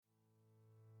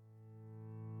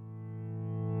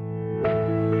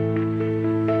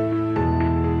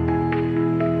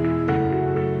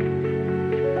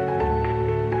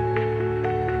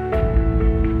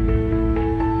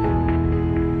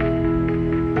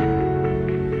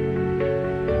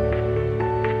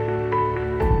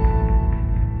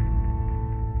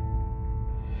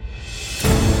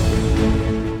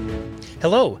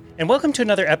Hello, and welcome to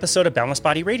another episode of Boundless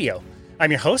Body Radio.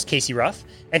 I'm your host, Casey Ruff,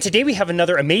 and today we have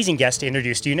another amazing guest to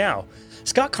introduce to you now.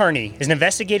 Scott Carney is an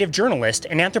investigative journalist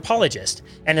and anthropologist,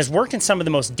 and has worked in some of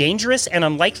the most dangerous and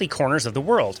unlikely corners of the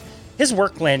world. His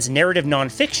work blends narrative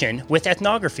nonfiction with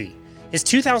ethnography. His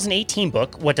 2018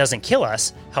 book, What Doesn't Kill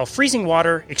Us: How Freezing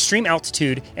Water, Extreme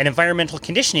Altitude, and Environmental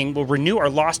Conditioning Will Renew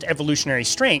Our Lost Evolutionary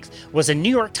Strength, was a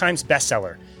New York Times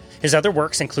bestseller. His other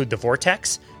works include The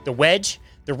Vortex, The Wedge,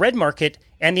 The Red Market,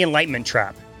 and The Enlightenment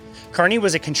Trap. Carney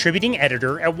was a contributing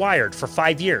editor at Wired for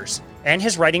 5 years, and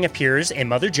his writing appears in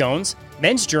Mother Jones,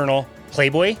 Men's Journal,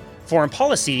 Playboy, Foreign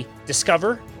Policy,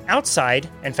 Discover, Outside,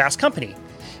 and Fast Company.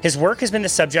 His work has been the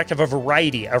subject of a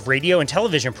variety of radio and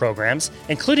television programs,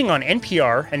 including on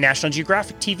NPR and National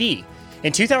Geographic TV.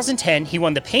 In 2010, he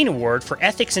won the Payne Award for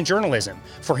Ethics in Journalism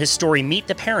for his story Meet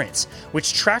the Parents,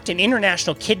 which tracked an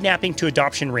international kidnapping to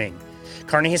adoption ring.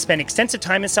 Carney has spent extensive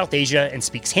time in South Asia and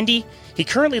speaks Hindi. He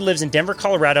currently lives in Denver,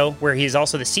 Colorado, where he is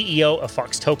also the CEO of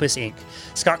Foxtopus Inc.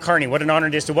 Scott Carney, what an honor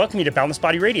it is to welcome you to Boundless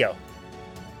Body Radio.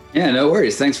 Yeah, no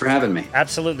worries. Thanks for having me.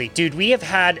 Absolutely. Dude, we have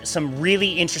had some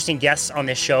really interesting guests on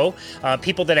this show,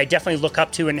 people that I definitely look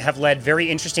up to and have led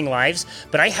very interesting lives.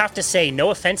 But I have to say, no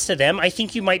offense to them, I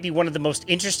think you might be one of the most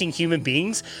interesting human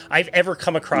beings I've ever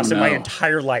come across in my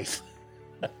entire life.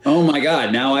 Oh my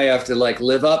God. Now I have to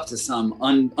live up to some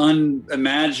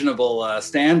unimaginable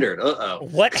standard. Uh-oh.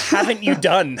 What haven't you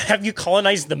done? Have you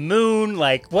colonized the moon?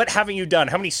 What haven't you done?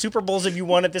 How many Super Bowls have you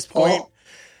won at this point?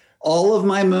 All of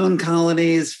my moon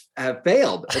colonies have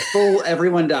failed.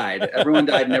 Everyone died. Everyone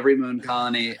died in every moon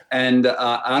colony. And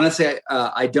honestly,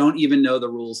 I don't even know the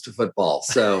rules to football.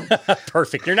 So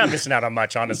perfect. You're not missing out on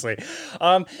much, honestly.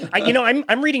 I'm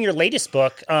reading your latest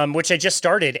book, which I just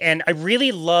started, and I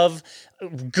really love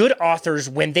good authors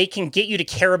when they can get you to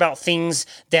care about things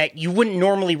that you wouldn't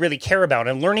normally really care about,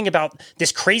 and learning about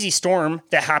this crazy storm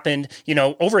that happened,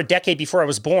 over a decade before I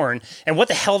was born, and what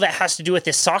the hell that has to do with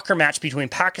this soccer match between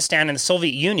Pakistan and the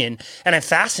Soviet Union. And I'm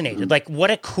fascinated.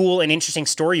 What a cool and interesting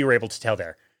story you were able to tell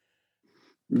there.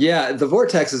 Yeah, The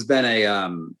Vortex has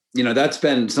been that's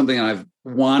been something I've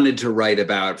wanted to write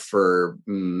about for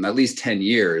at least 10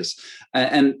 years.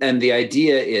 And the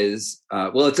idea is,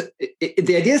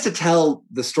 the idea is to tell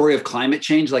the story of climate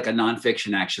change like a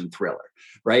nonfiction action thriller,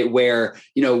 right? Where,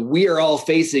 we are all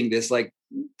facing this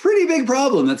pretty big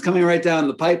problem that's coming right down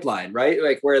the pipeline,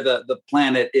 right? Where the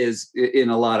planet is in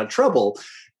a lot of trouble.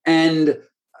 And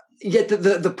yet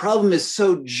the problem is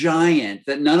so giant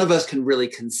that none of us can really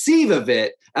conceive of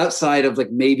it outside of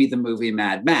maybe the movie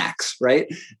Mad Max, right?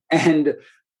 And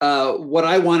what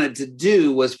I wanted to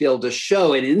do was be able to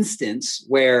show an instance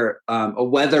where a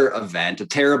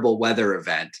terrible weather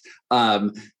event,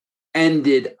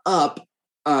 ended up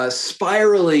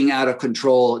spiraling out of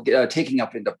control, taking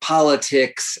up into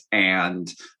politics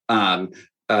and the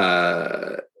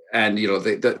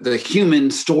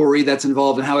human story that's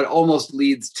involved and how it almost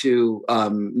leads to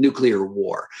nuclear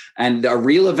war. And a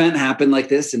real event happened like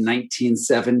this in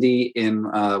 1970 in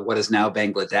what is now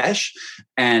Bangladesh.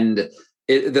 And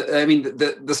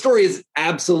the story is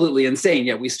absolutely insane.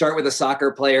 Yeah, we start with a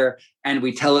soccer player and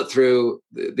we tell it through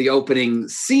the opening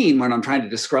scene when I'm trying to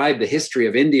describe the history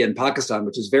of India and Pakistan,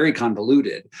 which is very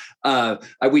convoluted.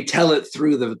 We tell it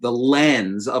through the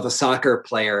lens of a soccer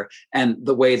player and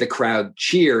the way the crowd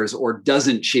cheers or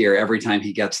doesn't cheer every time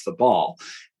he gets the ball.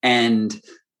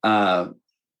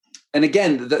 And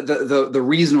again, the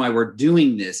reason why we're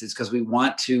doing this is because we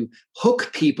want to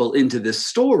hook people into this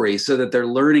story so that they're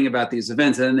learning about these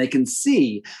events, and then they can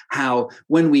see how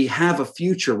when we have a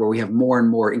future where we have more and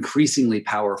more increasingly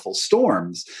powerful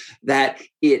storms, that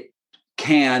it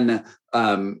can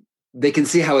they can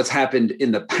see how it's happened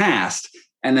in the past.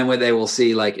 And then what they will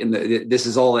see, this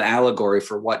is all an allegory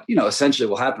for what, essentially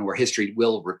will happen, where history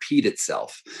will repeat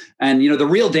itself. And, the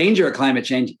real danger of climate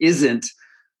change isn't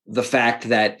the fact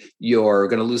that you're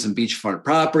going to lose some beachfront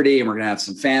property and we're going to have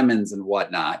some famines and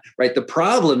whatnot, right? The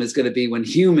problem is going to be when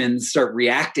humans start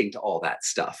reacting to all that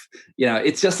stuff.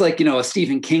 It's just a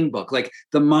Stephen King book.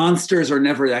 The monsters are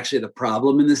never actually the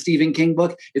problem in the Stephen King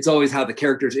book. It's always how the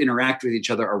characters interact with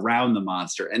each other around the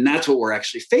monster. And that's what we're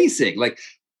actually facing.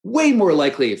 Way more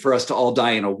likely for us to all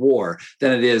die in a war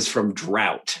than it is from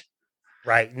drought.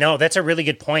 Right. No, that's a really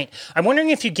good point. I'm wondering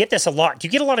if you get this a lot. Do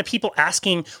you get a lot of people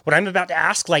asking what I'm about to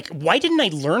ask? Why didn't I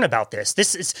learn about this?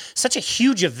 This is such a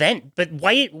huge event, but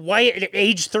why at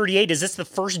age 38 is this the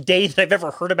first day that I've ever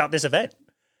heard about this event?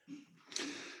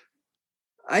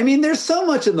 There's so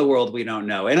much in the world we don't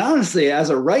know. And honestly, as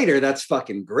a writer, that's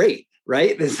fucking great,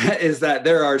 right? Is that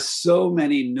there are so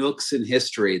many nooks in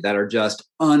history that are just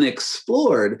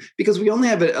unexplored because we only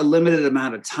have a limited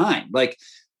amount of time.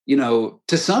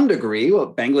 to some degree,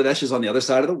 well, Bangladesh is on the other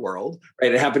side of the world,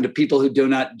 right? It happened to people who do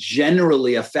not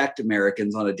generally affect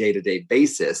Americans on a day-to-day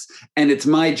basis. And it's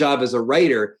my job as a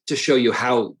writer to show you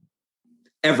how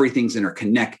everything's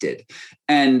interconnected.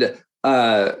 And,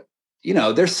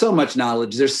 there's so much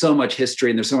knowledge, there's so much history,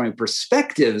 and there's so many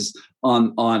perspectives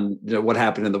on what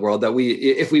happened in the world that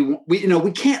we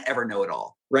can't ever know it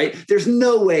all. Right? There's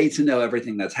no way to know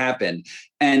everything that's happened.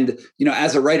 And,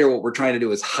 as a writer, what we're trying to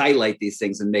do is highlight these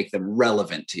things and make them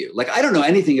relevant to you. Like, I don't know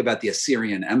anything about the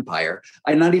Assyrian Empire.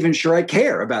 I'm not even sure I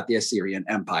care about the Assyrian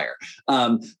Empire.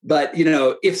 But,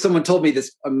 if someone told me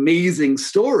this amazing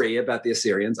story about the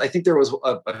Assyrians, I think there was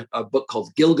a book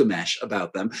called Gilgamesh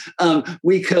about them.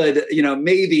 We could,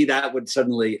 maybe that would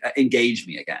suddenly engage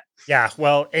me again. Yeah.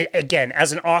 Well, again,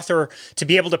 as an author, to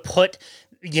be able to put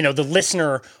the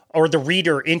listener or the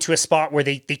reader into a spot where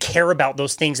they care about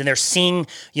those things and they're seeing,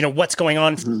 what's going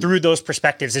on through those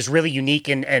perspectives is really unique.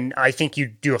 And I think you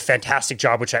do a fantastic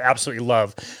job, which I absolutely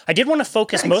love. I did want to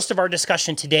focus most of our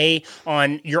discussion today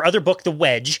on your other book, The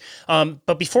Wedge.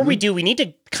 But before we do, we need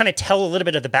to kind of tell a little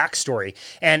bit of the backstory.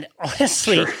 And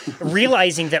honestly,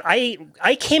 realizing that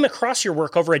I came across your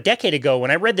work over a decade ago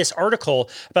when I read this article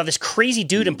about this crazy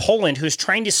dude in Poland who's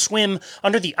trying to swim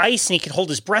under the ice and he could hold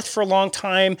his breath for a long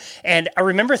time. And I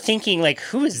remember thinking, like,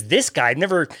 who is this guy? I've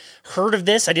never heard of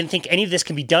this. I didn't think any of this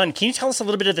can be done. Can you tell us a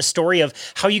little bit of the story of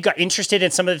how you got interested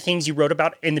in some of the things you wrote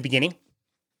about in the beginning?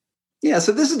 Yeah,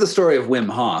 so this is the story of Wim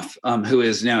Hof, who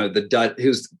is now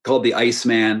who's called the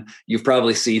Iceman. You've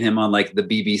probably seen him on like the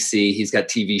BBC. He's got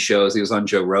TV shows. He was on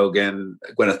Joe Rogan.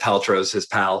 Gwyneth Paltrow's his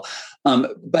pal.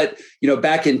 But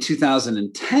back in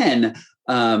 2010.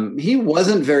 He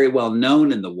wasn't very well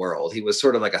known in the world. He was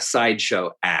sort of like a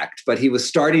sideshow act, but he was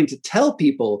starting to tell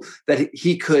people that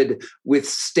he could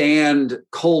withstand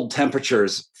cold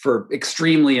temperatures for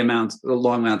extremely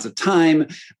long amounts of time,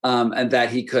 and that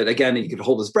he could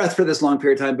hold his breath for this long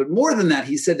period of time. But more than that,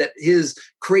 he said that his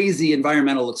crazy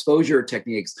environmental exposure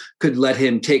techniques could let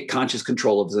him take conscious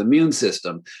control of his immune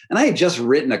system. And I had just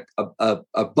written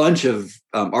a bunch of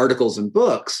articles and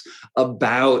books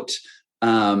about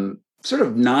sort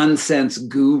of nonsense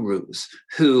gurus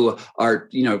who are,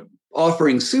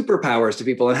 offering superpowers to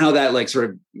people and how that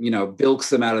bilks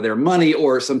them out of their money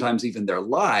or sometimes even their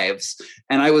lives.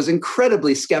 And I was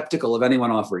incredibly skeptical of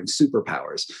anyone offering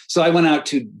superpowers. So I went out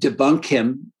to debunk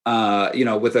him,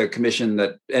 with a commission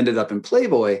that ended up in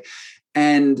Playboy.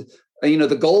 And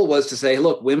the goal was to say,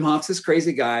 look, Wim Hof's this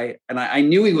crazy guy. And I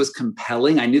knew he was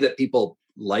compelling. I knew that people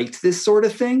liked this sort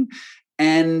of thing.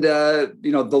 And,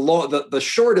 the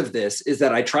short of this is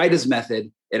that I tried his method.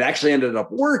 It actually ended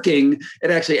up working. It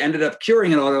actually ended up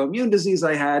curing an autoimmune disease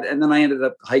I had. And then I ended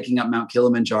up hiking up Mount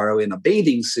Kilimanjaro in a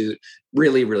bathing suit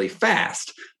really, really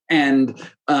fast. And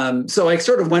so I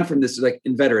sort of went from this like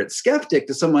inveterate skeptic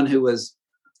to someone who was,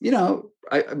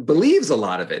 believes a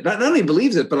lot of it. Not only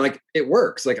believes it, but like it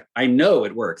works. Like I know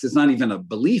it works. It's not even a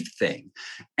belief thing.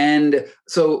 And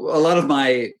so a lot of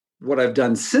what I've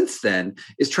done since then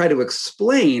is try to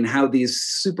explain how these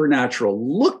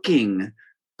supernatural looking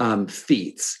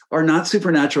feats are not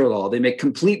supernatural at all. They make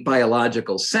complete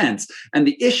biological sense. And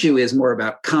the issue is more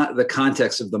about the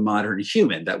context of the modern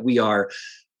human, that we are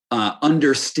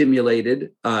understimulated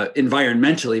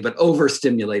environmentally, but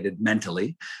overstimulated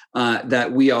mentally,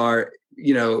 that we are,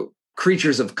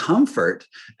 creatures of comfort.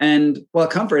 And while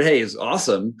comfort, hey, is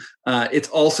awesome, it's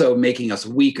also making us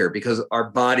weaker because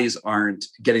our bodies aren't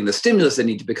getting the stimulus they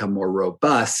need to become more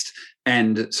robust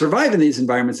and survive in these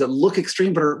environments that look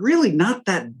extreme, but are really not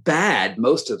that bad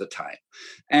most of the time.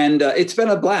 And it's been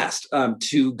a blast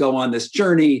to go on this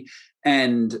journey.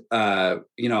 And,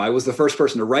 I was the first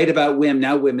person to write about Wim.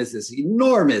 Now Wim is this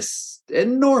enormous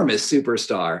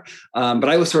superstar. But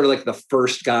I was sort of like the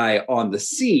first guy on the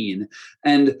scene.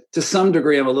 And to some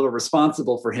degree, I'm a little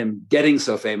responsible for him getting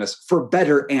so famous, for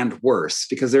better and worse,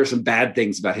 because there are some bad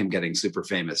things about him getting super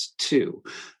famous too.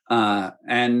 It's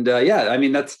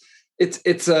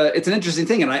an interesting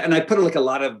thing. And I put like a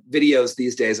lot of videos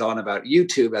these days on about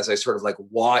YouTube as I sort of like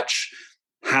watch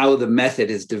how the method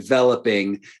is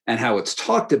developing and how it's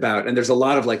talked about. And there's a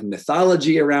lot of like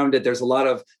mythology around it. There's a lot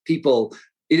of people.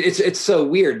 It's so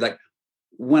weird. Like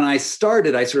when I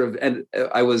started, I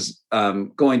was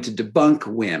going to debunk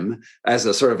Wim as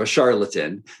a sort of a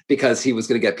charlatan because he was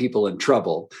going to get people in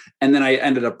trouble. And then I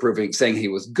ended up saying he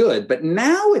was good. But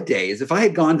nowadays, if I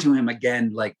had gone to him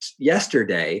again, like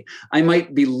yesterday, I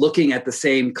might be looking at the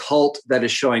same cult that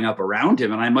is showing up around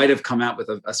him. And I might have come out with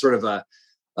a sort of a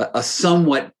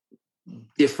somewhat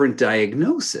different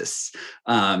diagnosis,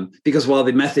 because while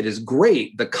the method is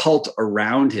great, the cult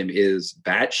around him is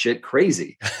batshit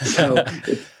crazy. So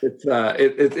it's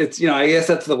I guess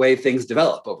that's the way things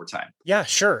develop over time. Yeah,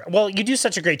 sure. Well, you do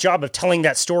such a great job of telling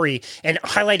that story and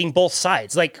highlighting both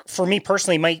sides. Like for me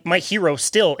personally, my hero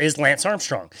still is Lance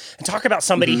Armstrong. And talk about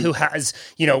somebody who has,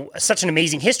 such an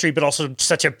amazing history, but also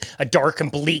such a dark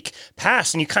and bleak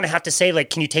past. And you kind of have to say,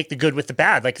 like, can you take the good with the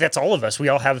bad? Like that's all of us. We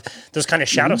all have those kind of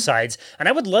shadow sides. And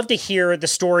I would love to hear the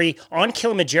story on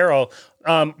Kilimanjaro,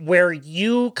 where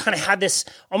you kind of had this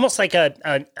almost like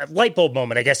a light bulb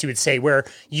moment, I guess you would say, where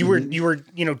you were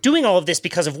doing all of this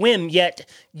because of whim, yet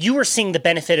you were seeing the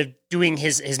benefit of doing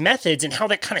his methods and how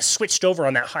that kind of switched over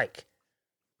on that hike,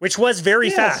 which was very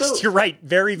fast. So, you're right,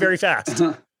 very, very fast.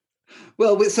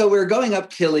 Well, so we're going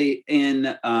up Kili and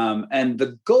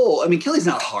the goal. I mean, Kili's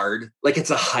not hard. Like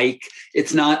it's a hike.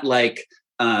 It's not like.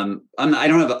 I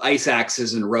don't have ice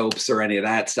axes and ropes or any of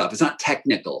that stuff. It's not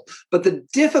technical, but the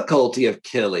difficulty of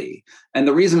Kili and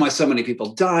the reason why so many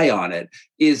people die on it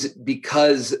is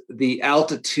because the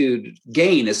altitude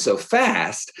gain is so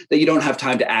fast that you don't have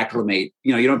time to acclimate.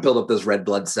 You don't build up those red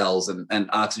blood cells and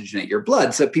oxygenate your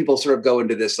blood. So people sort of go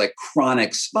into this like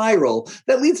chronic spiral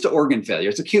that leads to organ failure.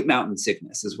 It's acute mountain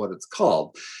sickness is what it's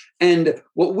called. And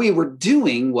what we were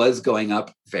doing was going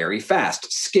up very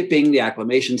fast, skipping the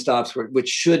acclimation stops, which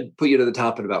should put you to the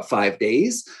top in about 5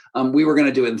 days. We were going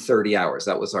to do it in 30 hours.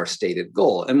 That was our stated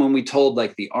goal. And when we told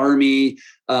like the Army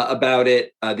about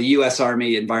it, the U.S.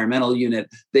 Army Environmental Unit,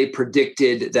 they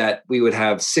predicted that we would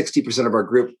have 60% of our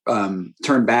group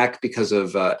turn back because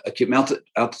of acute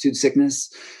altitude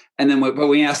sickness. And then when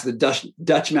we asked the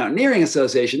Dutch Mountaineering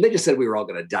Association, they just said we were all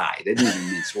going to die. They didn't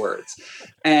even mince words.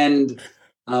 And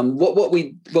what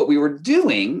we were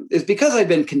doing is because I'd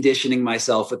been conditioning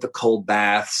myself with the cold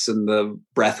baths and the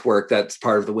breath work that's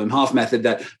part of the Wim Hof method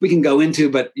that we can go into,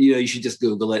 but you should just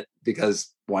Google it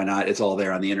because why not? It's all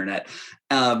there on the internet.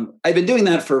 I've been doing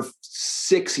that for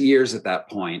 6 years at that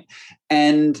point,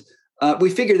 and we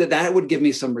figured that would give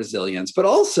me some resilience. But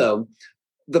also,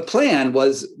 the plan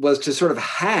was to sort of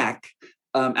hack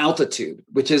altitude,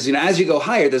 which is, as you go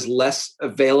higher, there's less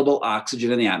available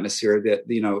oxygen in the atmosphere. That,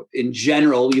 in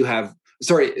general,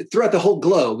 throughout the whole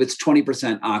globe, it's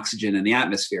 20% oxygen in the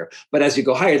atmosphere. But as you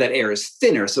go higher, that air is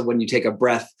thinner. So when you take a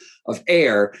breath of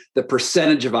air, the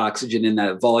percentage of oxygen in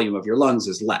that volume of your lungs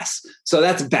is less. So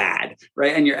that's bad,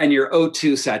 right? And your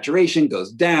O2 saturation goes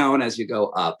down as you go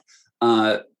up.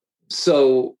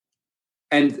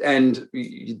 And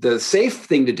the safe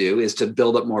thing to do is to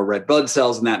build up more red blood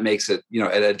cells, and that makes it,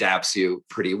 it adapts you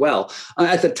pretty well.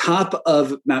 At the top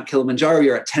of Mount Kilimanjaro,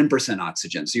 you're at 10%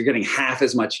 oxygen. So you're getting half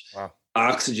as much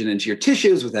oxygen into your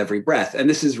tissues with every breath. And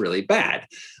this is really bad.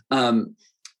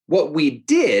 What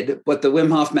the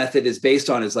Wim Hof method is based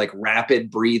on is like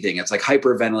rapid breathing. It's like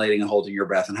hyperventilating and holding your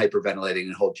breath and hyperventilating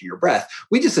and holding your breath.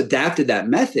 We just adapted that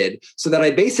method so that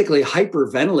I basically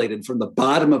hyperventilated from the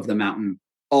bottom of the mountain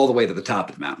all the way to the top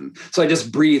of the mountain. So I just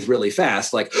breathe really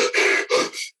fast, like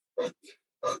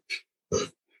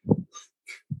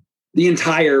the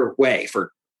entire way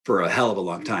for a hell of a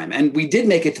long time. And we did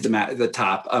make it to the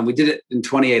top. We did it in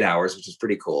 28 hours, which is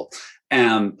pretty cool.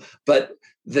 But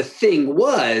the thing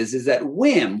is that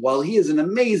Wim, while he is an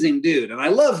amazing dude, and I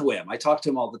love Wim, I talk to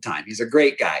him all the time. He's a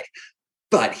great guy,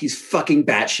 but he's fucking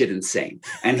batshit insane.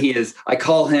 And I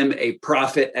call him a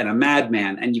prophet and a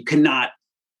madman, and you cannot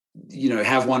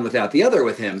have one without the other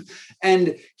with him.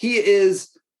 And he is,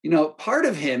 part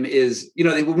of him is,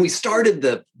 when we started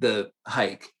the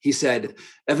hike, he said,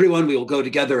 everyone, we will go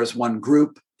together as one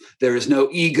group. There is no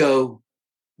ego,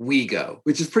 we go,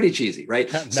 which is pretty cheesy, right?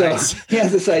 Nice. So he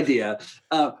has this idea,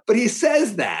 but he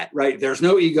says that, right? There's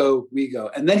no ego, we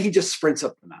go. And then he just sprints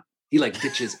up the mountain. He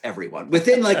ditches everyone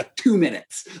within 2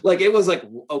 minutes. It was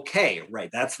okay, right.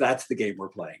 That's the game we're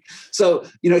playing. So,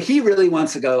 he really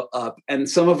wants to go up, and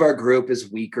some of our group is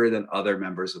weaker than other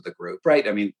members of the group, right?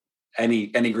 I mean,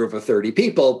 any group of 30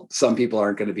 people, some people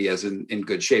aren't going to be as in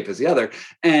good shape as the other.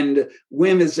 And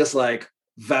Wim is just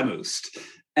vamoosed.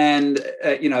 And,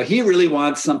 he really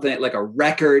wants something like a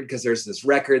record, because there's this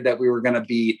record that we were going to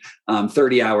beat,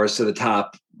 30 hours to the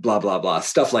top, blah, blah, blah,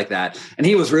 stuff like that. And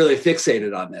he was really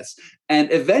fixated on this.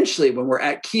 And eventually when we're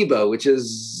at Kibo, which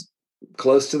is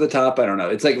close to the top, I don't know,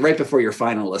 it's right before your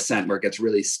final ascent where it gets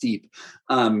really steep.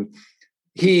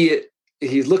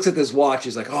 He looks at this watch.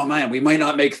 He's like, oh man, we might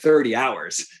not make 30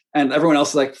 hours. And everyone else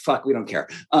is like, fuck, we don't care.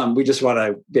 We just want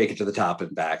to make it to the top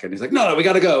and back. And he's like, no, we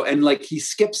got to go. And he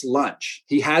skips lunch.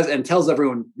 And tells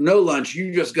everyone, no lunch,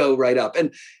 you just go right up.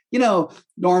 And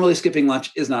normally skipping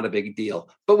lunch is not a big deal.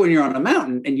 But when you're on a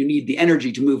mountain and you need the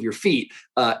energy to move your feet,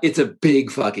 it's a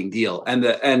big fucking deal. And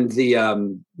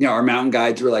our mountain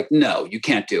guides were like, no, you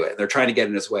can't do it. They're trying to get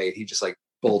in his way. And he just like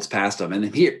bolts past them.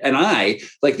 And I,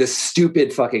 like this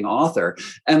stupid fucking author,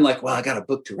 and like, well, I got a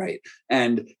book to write.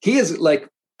 And he is like,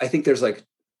 I think there's like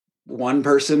one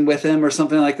person with him or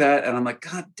something like that. And I'm like,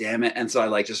 God damn it. And so I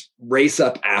like just race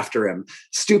up after him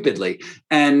stupidly.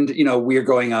 And, we're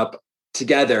going up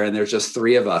together and there's just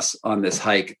three of us on this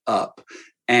hike up.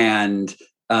 And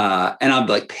I'm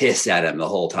like pissed at him the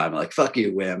whole time. Like, fuck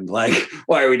you, Wim. Like,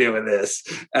 why are we doing this?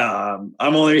 I'm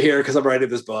only here because I'm writing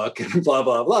this book and blah,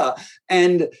 blah, blah.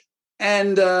 And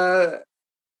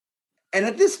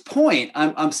at this point,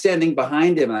 I'm standing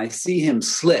behind him and I see him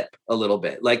slip a little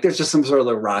bit. Like there's just some sort of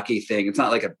a rocky thing. It's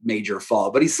not like a major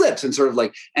fall, but he slips and sort of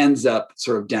like ends up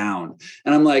sort of down.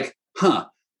 And I'm like,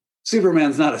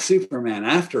 Superman's not a Superman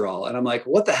after all. And I'm like,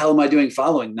 what the hell am I doing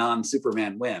following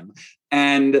non-Superman Wim?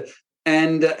 And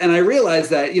I realized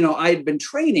that, I'd been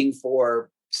training for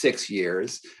 6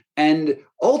 years. And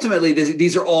ultimately,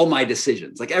 these are all my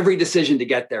decisions. Like every decision to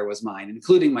get there was mine,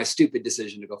 including my stupid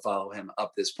decision to go follow him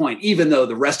up this point, even though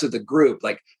the rest of the group,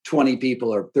 like 20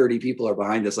 people or 30 people are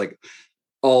behind us, like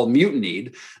all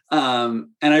mutinied. And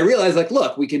I realized like,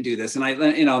 look, we can do this. And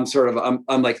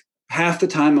I'm like, half the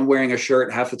time I'm wearing a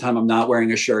shirt, half the time I'm not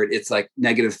wearing a shirt. It's like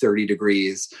negative 30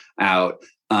 degrees out.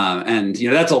 And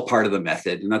that's all part of the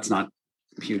method. And that's not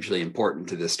hugely important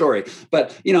to this story.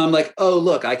 But, I'm like, oh,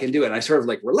 look, I can do it. And I sort of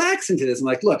like relax into this. I'm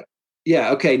like, look,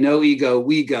 yeah, okay, no ego,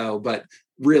 we go. But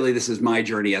really, this is my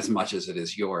journey as much as it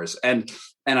is yours. And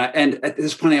at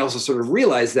this point, I also sort of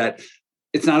realized that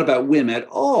it's not about Wim at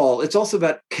all. It's also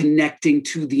about connecting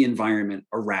to the environment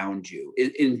around you.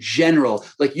 In general,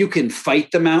 like you can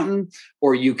fight the mountain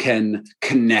or you can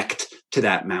connect to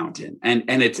that mountain.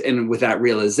 And with that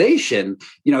realization,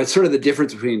 it's sort of the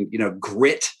difference between,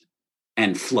 grit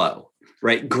and flow,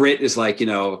 right? Grit is like,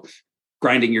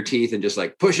 grinding your teeth and just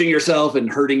like pushing yourself and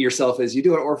hurting yourself as you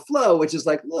do it, or flow, which is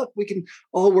like, look, we can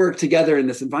all work together in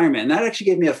this environment. And that actually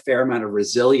gave me a fair amount of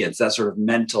resilience, that sort of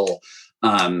mental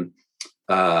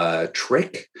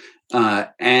trick.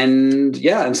 And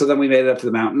so then we made it up to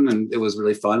the mountain and it was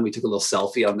really fun. We took a little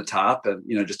selfie on the top and,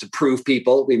 just to prove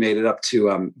people, we made it up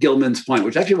to Gilman's Point,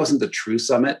 which actually wasn't the true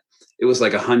summit. It was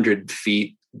like 100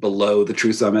 feet below the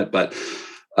true summit. But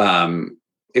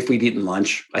if we'd eaten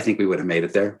lunch, I think we would have made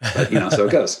it there. But, so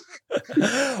it goes.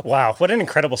 Wow. What an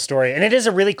incredible story. And it is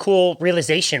a really cool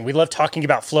realization. We love talking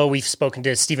about flow. We've spoken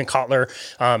to Stephen Kotler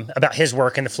about his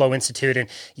work in the Flow Institute. And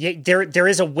there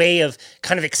is a way of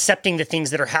kind of accepting the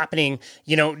things that are happening,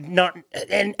 not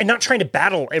trying to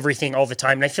battle everything all the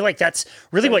time. And I feel like that's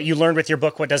really what you learned with your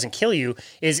book, What Doesn't Kill You,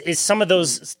 is some of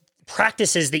those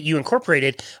practices that you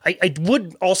incorporated. I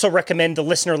would also recommend the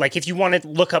listener, like if you want to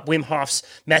look up Wim Hof's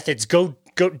methods,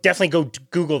 definitely go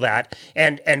Google that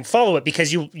and follow it,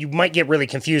 because you might get really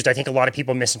confused. I think a lot of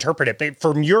people misinterpret it. But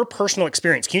from your personal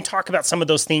experience, can you talk about some of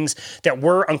those things that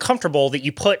were uncomfortable that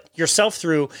you put yourself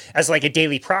through as like a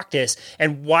daily practice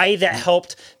and why that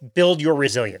helped build your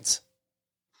resilience?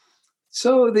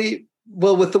 So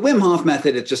with the Wim Hof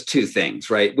method, it's just two things,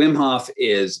 right? Wim Hof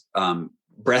is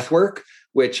breath work,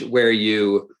 where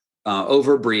you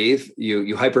overbreathe,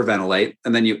 you hyperventilate,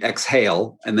 and then you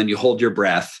exhale, and then you hold your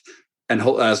breath and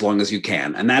hold as long as you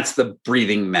can. And that's the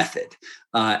breathing method.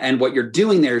 And what you're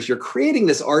doing there is you're creating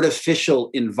this artificial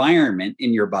environment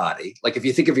in your body. Like if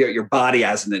you think of your body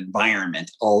as an environment,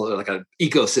 all like an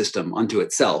ecosystem unto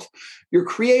itself, you're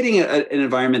creating an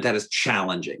environment that is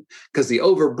challenging, because the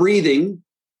overbreathing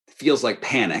feels like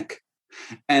panic,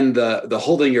 and the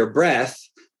holding your breath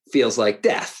feels like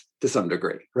death to some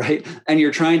degree, right? And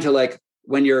you're trying to like,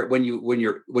 when you're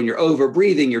over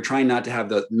breathing, you're trying not to have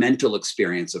the mental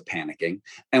experience of panicking.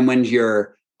 And when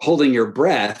you're holding your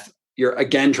breath, you're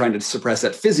again trying to suppress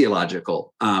that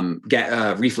physiological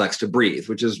reflex to breathe,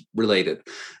 which is related.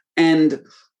 And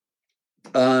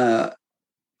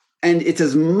it's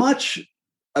as much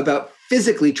about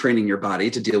physically training your body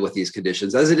to deal with these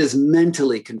conditions as it is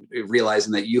mentally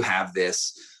realizing that you have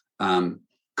this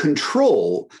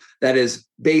control that is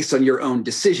based on your own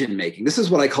decision making. This is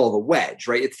what I call the wedge,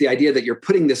 right? It's the idea that you're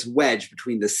putting this wedge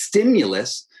between the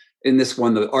stimulus, in this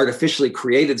one, the artificially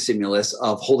created stimulus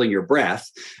of holding your breath,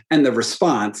 and the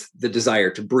response, the desire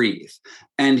to breathe.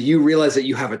 And you realize that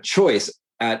you have a choice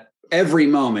at every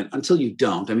moment until you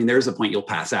don't. I mean, there's a point you'll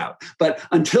pass out, but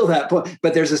until that point,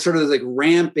 but there's a sort of like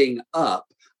ramping up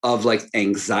of like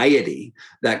anxiety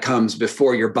that comes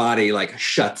before your body like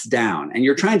shuts down. And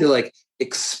you're trying to like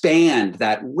expand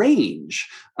that range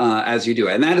as you do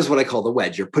it. And that is what I call the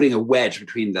wedge. You're putting a wedge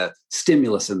between the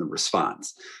stimulus and the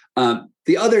response.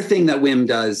 The other thing that Wim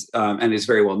does and is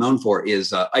very well known for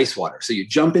is ice water. So you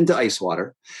jump into ice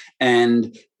water,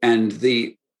 and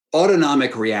the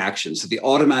autonomic reactions, so the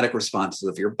automatic responses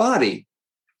of your body,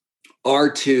 are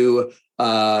to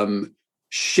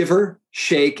shiver,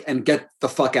 shake, and get the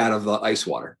fuck out of the ice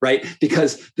water, right?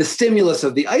 Because the stimulus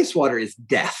of the ice water is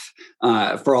death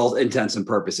for all intents and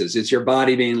purposes. It's your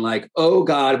body being like, oh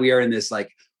God, we are in this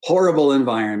like horrible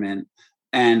environment,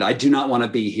 and I do not want to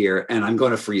be here, and I'm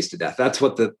going to freeze to death. That's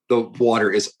what the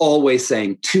water is always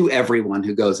saying to everyone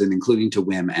who goes in, including to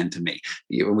Wim and to me.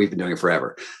 We've been doing it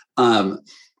forever.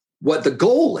 What the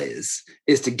goal is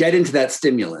to get into that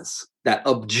stimulus, that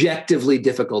objectively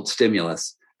difficult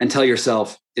stimulus, and tell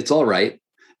yourself, it's all right.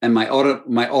 And my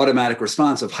automatic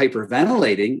response of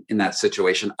hyperventilating in that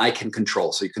situation, I can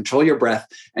control. So you control your breath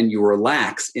and you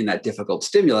relax in that difficult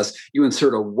stimulus. You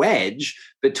insert a wedge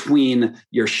between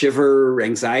your shiver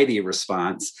anxiety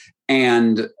response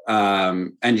and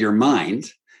your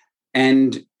mind.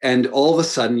 And all of a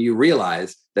sudden you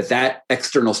realize that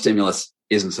external stimulus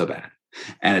isn't so bad.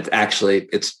 And it's actually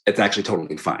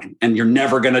totally fine. And you're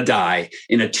never going to die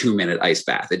in a 2-minute ice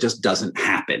bath. It just doesn't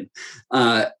happen.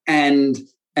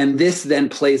 And this then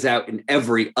plays out in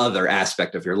every other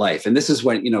aspect of your life. And this is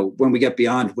when we get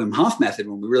beyond Wim Hof method,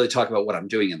 when we really talk about what I'm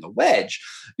doing in the wedge,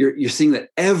 you're seeing that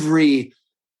every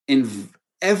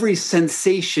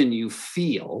sensation you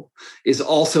feel is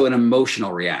also an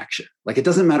emotional reaction. Like, it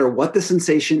doesn't matter what the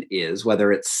sensation is,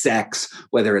 whether it's sex,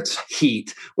 whether it's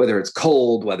heat, whether it's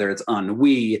cold, whether it's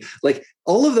ennui, like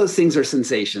all of those things are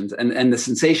sensations, and the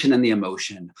sensation and the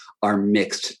emotion are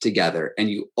mixed together.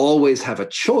 And you always have a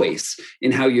choice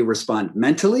in how you respond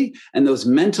mentally. And those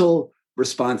mental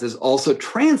responses also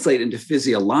translate into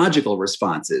physiological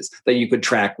responses that you could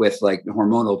track with like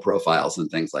hormonal profiles and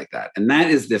things like that. And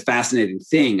that is the fascinating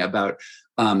thing about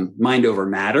mind over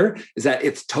matter, is that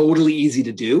it's totally easy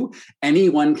to do.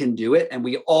 Anyone can do it, and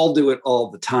we all do it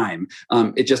all the time.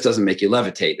 It just doesn't make you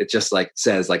levitate. It just like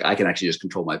says like, I can actually just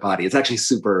control my body. It's actually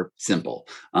super simple.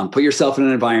 Put yourself in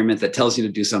an environment that tells you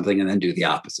to do something and then do the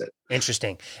opposite.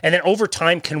 Interesting. And then over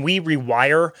time, can we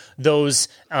rewire those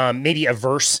maybe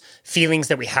averse feelings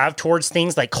that we have towards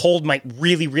things? Like cold might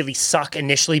really, really suck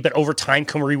initially, but over time,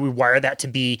 can we rewire that to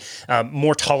be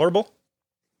more tolerable?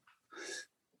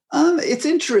 It's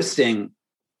interesting.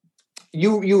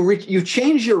 You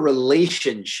change your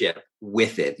relationship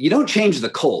with it. You don't change the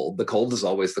cold. The cold is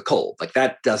always the cold. Like,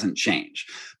 that doesn't change.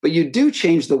 But you do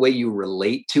change the way you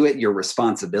relate to it, your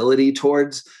responsibility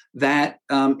towards that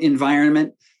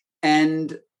environment.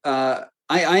 And I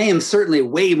am certainly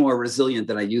way more resilient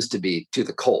than I used to be to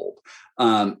the cold.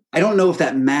 I don't know if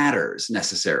that matters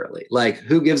necessarily. Like,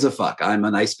 who gives a fuck? I'm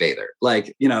an ice bather.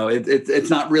 Like, it's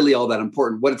not really all that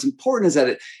important. What it's important is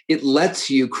that it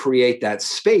lets you create that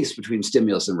space between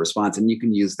stimulus and response, and you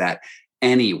can use that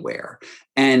anywhere.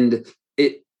 And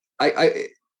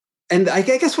I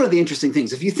guess one of the interesting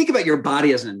things, if you think about your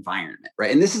body as an environment,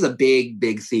 right? And this is a big,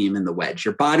 big theme in the wedge.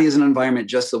 Your body is an environment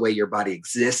just the way your body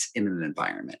exists in an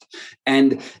environment.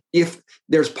 And if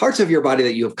there's parts of your body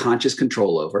that you have conscious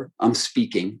control over, I'm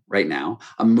speaking right now,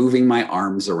 I'm moving my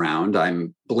arms around,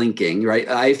 I'm blinking,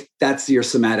 right? That's your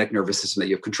somatic nervous system that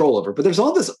you have control over. But there's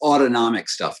all this autonomic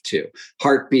stuff too: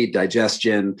 heartbeat,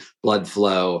 digestion, blood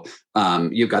flow.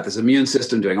 You've got this immune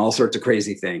system doing all sorts of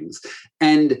crazy things.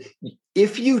 And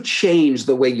if you change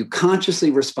the way you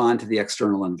consciously respond to the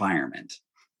external environment,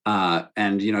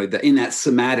 in that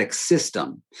somatic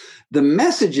system, the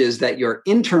messages that your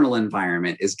internal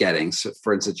environment is getting, so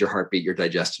for instance, your heartbeat, your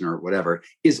digestion, or whatever,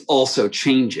 is also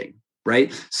changing,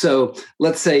 right? So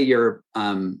let's say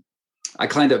I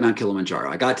climbed up Mount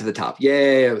Kilimanjaro. I got to the top.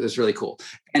 Yay, it was really cool.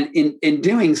 And in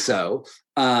doing so,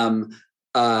 I'm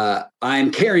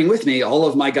carrying with me all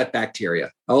of my gut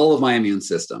bacteria, all of my immune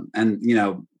system. And,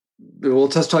 we'll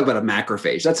just talk about a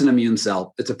macrophage. That's an immune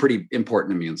cell. It's a pretty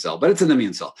important immune cell, but it's an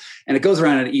immune cell. And it goes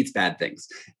around and it eats bad things.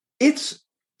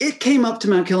 It came up to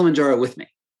Mount Kilimanjaro with me,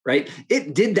 right?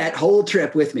 It did that whole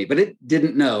trip with me, but it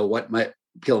didn't know what my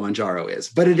Kilimanjaro is.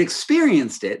 But it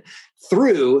experienced it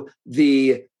through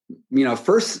the,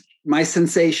 first my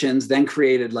sensations, then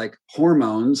created like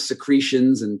hormones,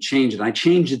 secretions, and change. And I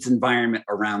changed its environment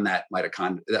around that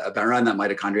mitochondria. And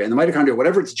the mitochondria,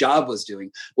 whatever its job was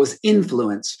doing, was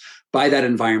influenced by that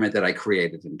environment that I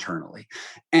created internally.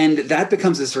 And that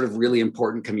becomes a sort of really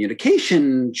important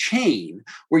communication chain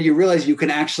where you realize you can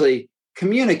actually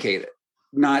communicate it,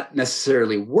 not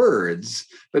necessarily words,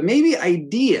 but maybe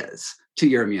ideas to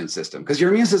your immune system, because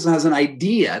your immune system has an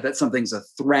idea that something's a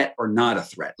threat or not a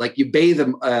threat. Like you bathe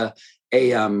a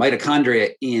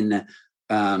mitochondria in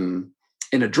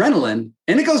adrenaline,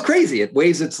 and it goes crazy. It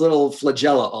waves its little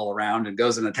flagella all around and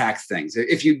goes and attacks things.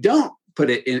 If you don't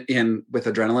put it in with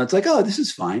adrenaline, it's like, oh, this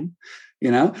is fine,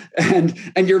 and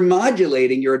you're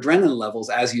modulating your adrenaline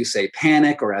levels as you say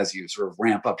panic, or as you sort of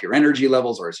ramp up your energy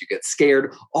levels, or as you get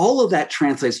scared. All of that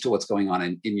translates to what's going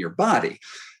on in your body.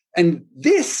 And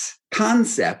this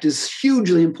concept is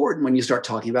hugely important when you start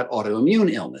talking about autoimmune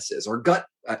illnesses or gut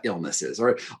illnesses,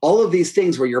 or all of these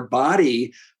things where your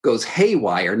body goes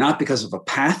haywire, not because of a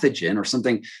pathogen or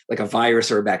something like a virus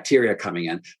or a bacteria coming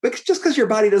in, but just because your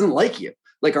body doesn't like you,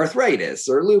 like arthritis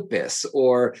or lupus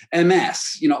or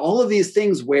MS, all of these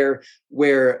things where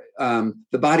the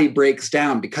body breaks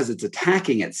down because it's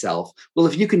attacking itself. Well,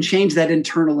 if you can change that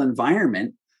internal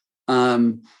environment,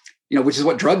 which is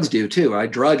what drugs do too. A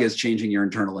drug is changing your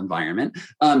internal environment.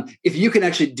 If you can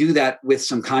actually do that with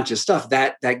some conscious stuff,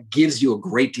 that gives you a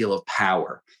great deal of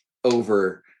power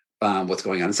over what's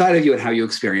going on inside of you and how you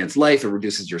experience life. It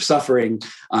reduces your suffering.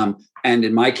 And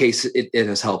in my case, it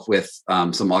has helped with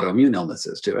some autoimmune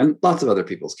illnesses too, and lots of other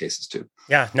people's cases too.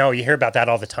 Yeah, no, you hear about that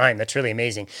all the time. That's really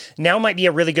amazing. Now might be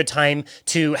a really good time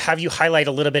to have you highlight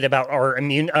a little bit about our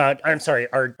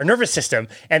our nervous system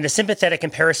and the sympathetic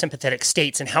and parasympathetic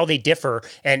states and how they differ.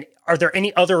 And are there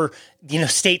any other,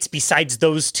 states besides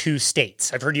those two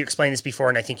states? I've heard you explain this before,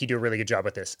 and I think you do a really good job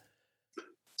with this.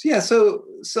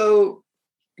 So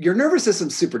your nervous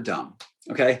system's super dumb.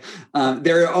 Okay.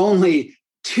 There are only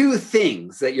two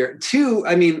things that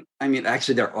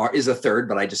actually there is a third,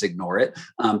 but I just ignore it.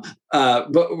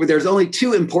 But there's only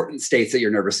two important states that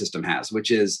your nervous system has,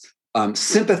 which is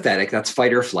sympathetic, that's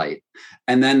fight or flight.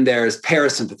 And then there's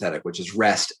parasympathetic, which is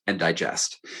rest and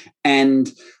digest.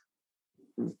 And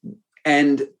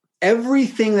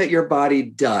everything that your body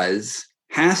does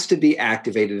has to be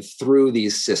activated through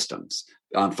these systems.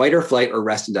 Fight or flight or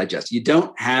rest and digest. You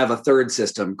don't have a third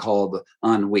system called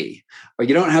ennui, or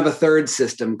you don't have a third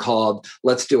system called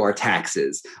let's do our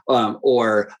taxes,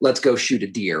 or let's go shoot a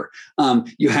deer.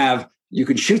 You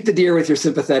can shoot the deer with your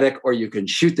sympathetic, or you can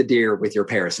shoot the deer with your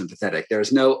parasympathetic.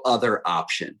 There's no other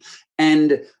option.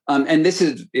 And this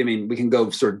is, we can go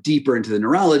sort of deeper into the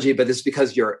neurology, but this is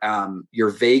because your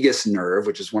vagus nerve,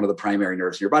 which is one of the primary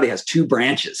nerves in your body, has two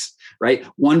branches, right?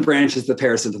 One branch is the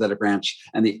parasympathetic branch,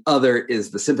 and the other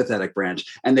is the sympathetic branch,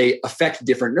 and they affect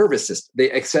different nervous systems.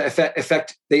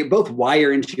 They both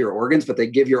wire into your organs, but they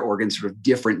give your organs sort of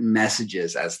different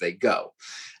messages as they go.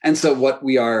 And so what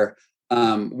we are,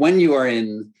 when you are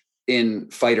in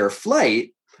fight or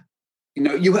flight,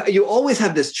 you always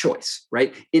have this choice,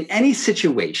 right? In any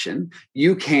situation,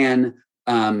 you can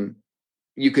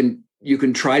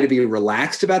try to be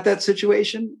relaxed about that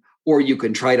situation, or you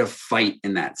can try to fight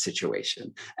in that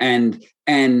situation. And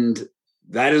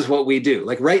that is what we do.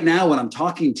 Like right now, when I'm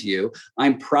talking to you,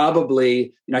 I'm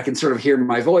probably, I can sort of hear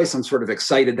my voice. I'm sort of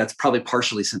excited. That's probably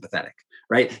partially sympathetic.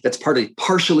 Right, that's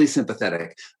partially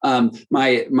sympathetic.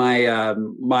 My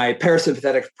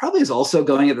parasympathetic probably is also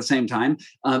going at the same time,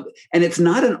 and it's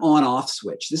not an on-off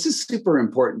switch. This is super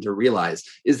important to realize.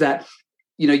 Is that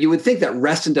you would think that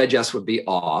rest and digest would be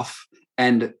off,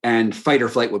 and fight or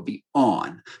flight would be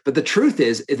on, but the truth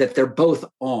is that they're both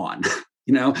on.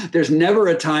 There's never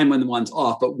a time when one's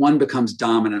off, but one becomes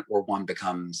dominant or one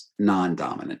becomes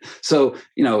non-dominant. So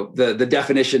the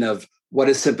definition of what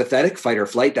is sympathetic, fight or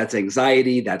flight, that's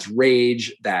anxiety, that's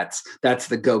rage, that's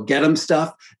the go get 'em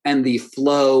stuff. And the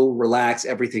flow, relax,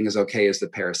 everything is okay is the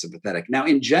parasympathetic. Now,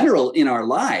 in general, in our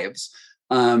lives,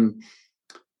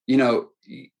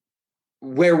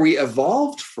 where we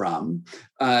evolved from,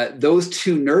 those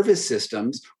two nervous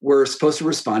systems were supposed to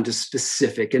respond to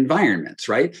specific environments,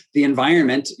 right? The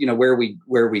environment, where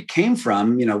we came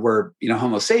from, we're,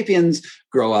 Homo sapiens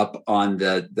grow up on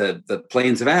the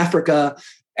plains of Africa.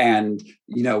 And,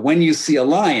 when you see a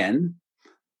lion,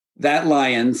 that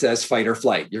lion says fight or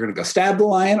flight. You're going to go stab the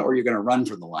lion, or you're going to run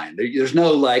from the lion. There's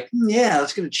no let's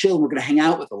going to chill and we're going to hang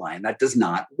out with the lion. That does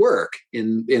not work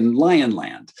in lion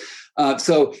land.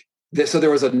 So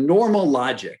there was a normal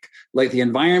logic, like the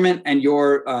environment and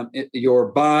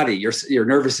your body, your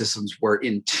nervous systems were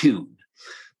in tune.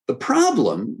 The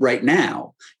problem right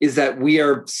now is that we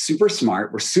are super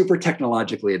smart. We're super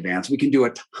technologically advanced. We can do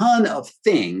a ton of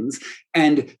things.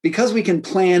 And because we can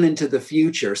plan into the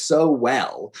future so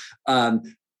well,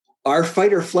 our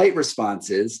fight or flight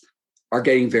responses are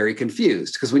getting very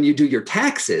confused. Because when you do your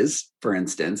taxes, for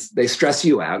instance, they stress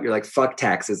you out. You're like, fuck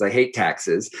taxes. I hate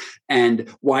taxes.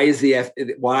 And why is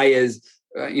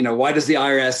why does the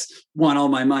IRS want all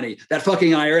my money? That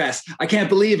fucking IRS, I can't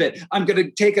believe it. I'm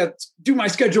going to do my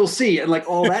Schedule C and like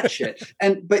all that shit.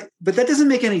 But that doesn't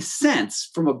make any sense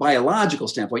from a biological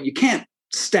standpoint. You can't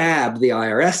stab the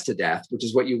IRS to death, which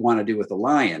is what you want to do with a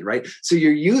lion, right? So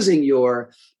you're using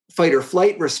your fight or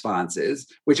flight responses,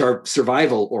 which are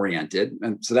survival oriented.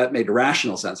 And so that made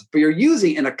rational sense. But you're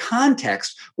using in a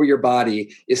context where your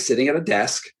body is sitting at a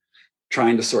desk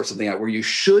trying to sort something out, where you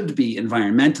should be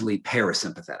environmentally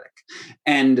parasympathetic.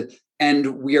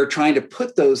 And we are trying to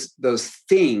put those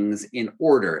things in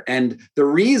order. And the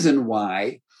reason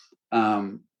why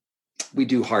we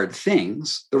do hard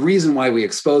things, the reason why we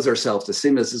expose ourselves to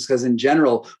stimulus is because in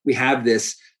general, we have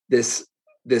this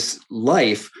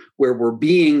life where we're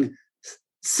being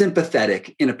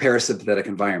sympathetic in a parasympathetic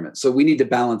environment. So we need to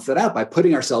balance that out by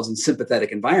putting ourselves in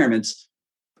sympathetic environments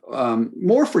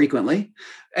more frequently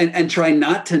and try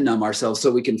not to numb ourselves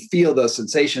so we can feel those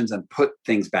sensations and put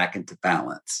things back into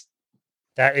balance.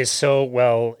 That is so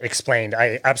well explained.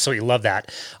 I absolutely love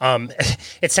that.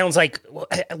 It sounds like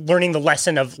learning the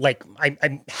lesson of like,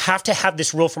 I have to have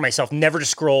this rule for myself, never to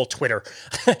scroll Twitter,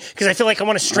 because I feel like I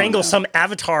want to strangle some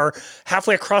avatar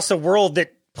halfway across the world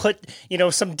that put,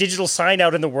 some digital sign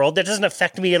out in the world that doesn't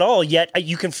affect me at all. Yet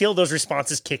you can feel those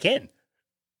responses kick in.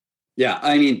 Yeah,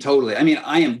 I mean, totally. I mean,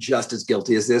 I am just as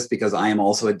guilty as this because I am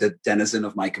also a denizen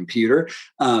of my computer.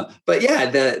 But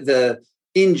yeah,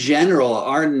 in general,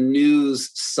 our news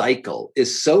cycle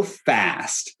is so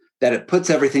fast that it puts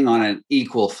everything on an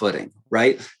equal footing,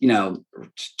 right?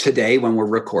 Today when we're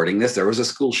recording this, there was a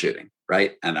school shooting,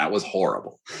 right? And that was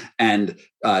horrible. And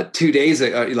 2 days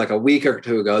ago, like a week or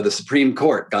two ago, the Supreme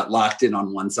Court got locked in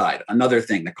on one side. Another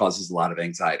thing that causes a lot of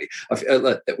anxiety.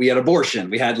 We had abortion.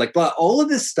 We had all of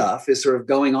this stuff is sort of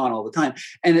going on all the time.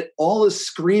 And it all is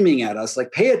screaming at us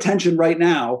like, pay attention right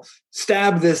now,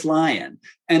 stab this lion.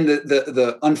 And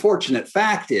the unfortunate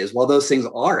fact is, while those things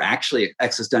are actually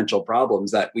existential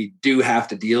problems that we do have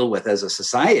to deal with as a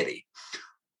society,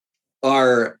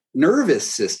 our nervous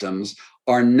systems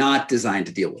are not designed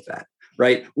to deal with that,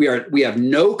 right? We have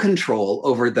no control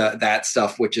over that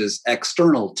stuff which is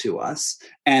external to us.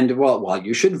 And while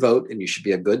you should vote and you should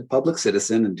be a good public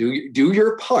citizen and do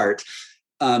your part,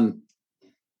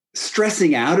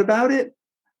 stressing out about it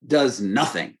does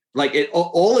nothing. Like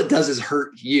all it does is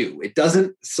hurt you. It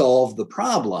doesn't solve the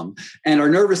problem. And our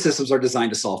nervous systems are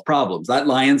designed to solve problems. That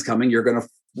lion's coming, you're going to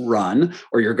run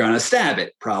or you're going to stab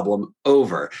it. Problem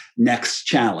over. Next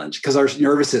challenge. Because our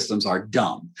nervous systems are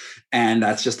dumb. And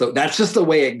that's just the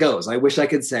way it goes. I wish I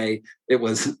could say it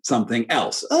was something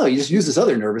else. Oh, you just use this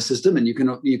other nervous system and you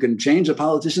can change a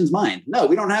politician's mind. No,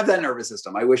 we don't have that nervous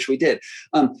system. I wish we did.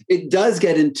 It does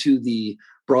get into the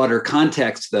broader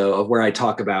context, though, of where I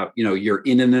talk about, you're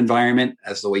in an environment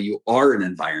as the way you are an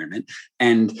environment.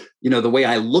 And, the way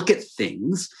I look at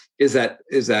things is that,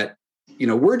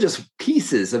 we're just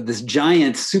pieces of this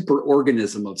giant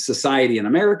superorganism of society in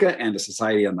America and a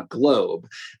society on the globe.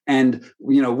 And,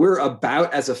 we're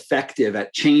about as effective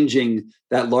at changing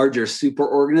that larger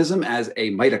superorganism as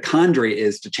a mitochondria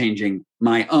is to changing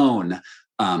my own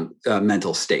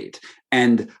mental state.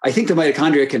 And I think the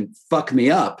mitochondria can fuck me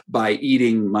up by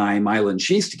eating my myelin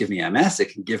sheaths to give me MS.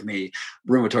 It can give me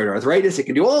rheumatoid arthritis. It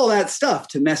can do all that stuff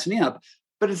to mess me up.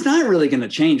 But it's not really going to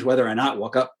change whether or not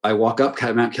I walk up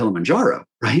Mount Kilimanjaro,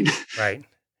 right? Right.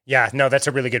 Yeah, no, that's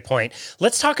a really good point.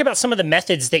 Let's talk about some of the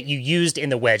methods that you used in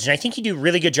the wedge. And I think you do a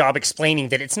really good job explaining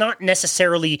that it's not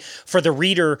necessarily for the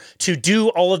reader to do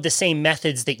all of the same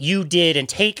methods that you did and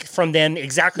take from them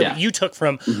exactly what you took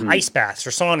from ice baths or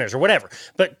saunas or whatever.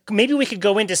 But maybe we could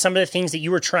go into some of the things that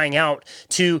you were trying out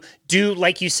to do,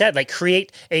 like you said, like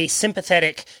create a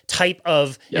sympathetic type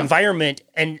of environment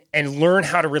and learn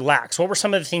how to relax. What were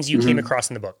some of the things you came across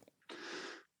in the book?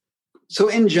 So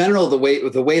in general, the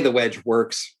way the wedge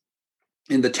works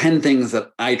in the 10 things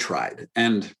that I tried,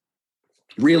 and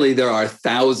really there are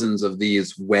thousands of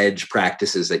these wedge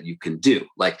practices that you can do.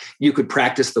 Like you could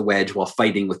practice the wedge while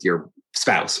fighting with your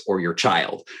spouse or your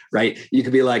child, right? You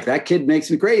could be like, that kid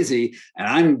makes me crazy and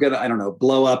I'm going to,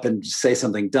 blow up and say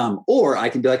something dumb. Or I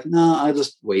can be like, no, I'll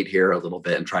just wait here a little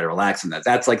bit and try to relax in that.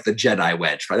 That's like the Jedi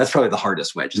wedge, right? That's probably the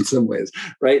hardest wedge in some ways,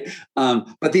 right?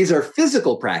 But these are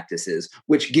physical practices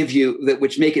which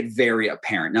make it very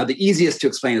apparent. Now, the easiest to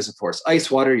explain is, of course, ice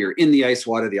water. You're in the ice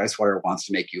water. The ice water wants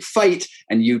to make you fight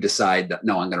and you decide that,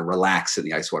 no, I'm going to relax in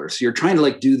the ice water. So you're trying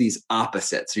to do these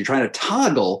opposites. So you're trying to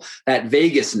toggle that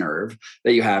vagus nerve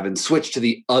that you have and switch to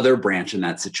the other branch in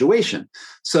that situation.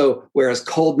 So whereas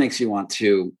cold makes you want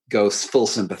to go full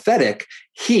sympathetic,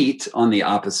 heat on the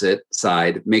opposite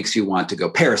side makes you want to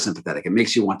go parasympathetic. It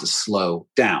makes you want to slow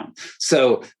down.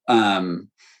 So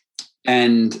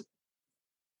And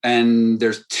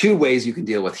there's two ways you can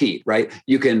deal with heat, right?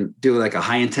 You can do like a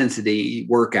high intensity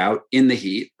workout in the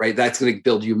heat, right? That's going to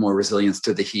build you more resilience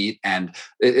to the heat. And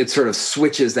it sort of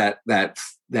switches that,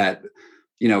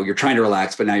 you're trying to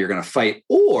relax, but now you're going to fight.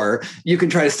 Or you can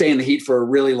try to stay in the heat for a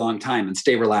really long time and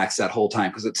stay relaxed that whole time.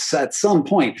 Because it's at some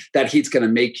point that heat's going to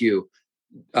make you,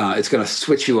 it's going to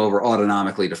switch you over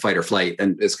autonomically to fight or flight,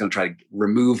 and it's going to try to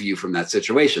remove you from that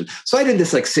situation. So I did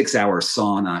this like 6-hour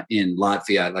sauna in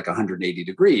Latvia at like 180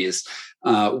 degrees,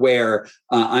 where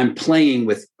I'm playing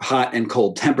with hot and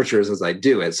cold temperatures as I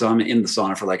do it. So I'm in the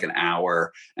sauna for like an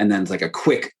hour, and then it's like a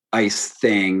quick ice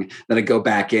thing. Then I go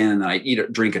back in and I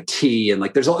drink a tea, and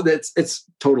like there's all it's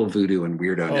total voodoo and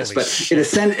weirdo-ness. Holy but shit.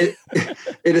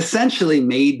 it essentially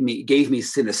gave me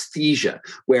synesthesia,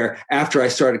 where after I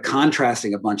started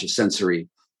contrasting a bunch of sensory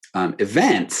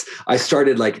events, I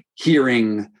started like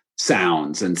hearing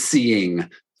sounds and seeing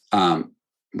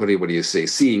what do you see?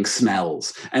 Seeing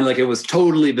smells. And like, it was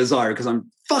totally bizarre because I'm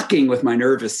fucking with my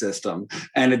nervous system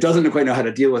and it doesn't quite know how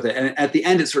to deal with it. And at the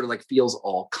end, it sort of like feels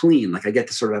all clean. Like I get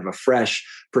to sort of have a fresh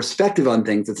perspective on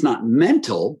things. It's not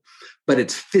mental, but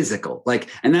it's physical. Like,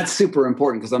 and that's super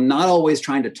important because I'm not always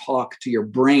trying to talk to your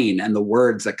brain and the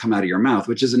words that come out of your mouth,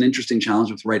 which is an interesting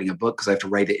challenge with writing a book because I have to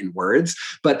write it in words.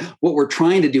 But what we're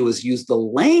trying to do is use the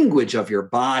language of your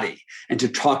body and to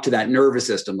talk to that nervous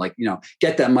system, like,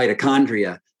 get that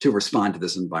mitochondria to respond to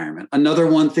this environment. Another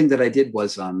one thing that I did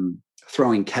was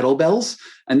throwing kettlebells.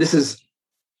 And this is,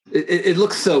 it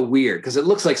looks so weird because it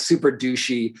looks like super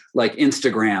douchey, like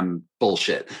Instagram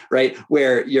bullshit, right?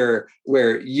 Where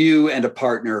you and a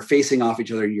partner are facing off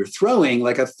each other, and you're throwing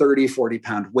like a 30, 40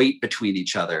 pound weight between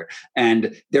each other.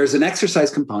 And there's an exercise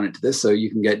component to this. So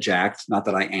you can get jacked, not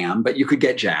that I am, but you could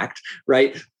get jacked,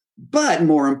 right? But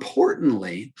more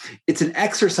importantly, it's an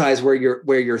exercise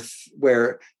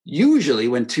where usually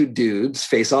when two dudes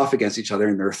face off against each other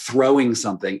and they're throwing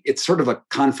something, it's sort of a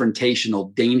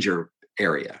confrontational danger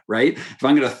area, right? If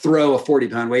I'm going to throw a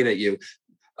 40-pound weight at you,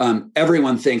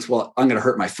 everyone thinks, well, I'm going to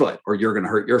hurt my foot, or you're going to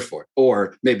hurt your foot,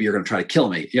 or maybe you're going to try to kill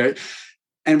me.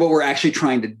 And what we're actually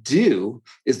trying to do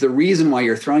is, the reason why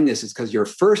you're throwing this is because your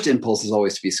first impulse is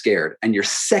always to be scared. And your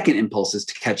second impulse is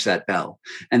to catch that bell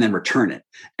and then return it.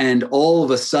 And all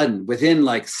of a sudden, within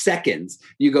like seconds,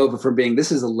 you go from being,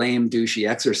 this is a lame, douchey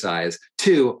exercise,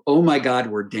 to, oh my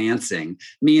God, we're dancing.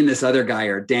 Me and this other guy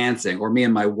are dancing, or me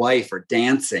and my wife are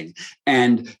dancing.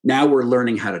 And now we're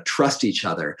learning how to trust each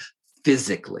other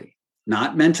physically.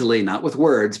 Not mentally, not with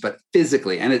words, but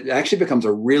physically. And it actually becomes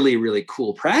a really, really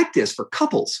cool practice for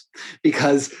couples,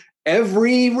 because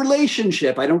every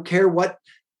relationship, I don't care what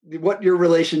your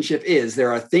relationship is,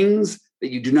 there are things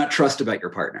that you do not trust about your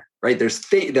partner, right?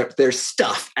 There's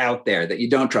stuff out there that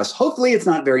you don't trust. Hopefully it's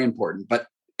not very important, but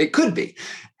it could be.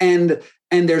 And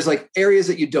there's like areas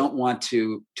that you don't want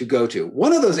to go to.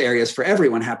 One of those areas for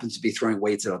everyone happens to be throwing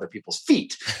weights at other people's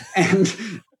feet.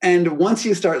 And once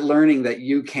you start learning that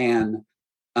you can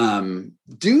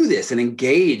do this and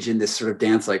engage in this sort of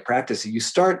dance-like practice, you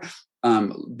start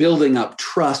building up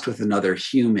trust with another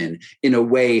human in a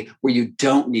way where you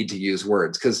don't need to use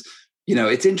words. Because,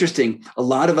 it's interesting. A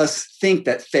lot of us think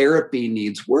that therapy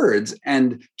needs words,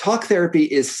 and talk therapy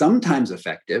is sometimes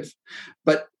effective,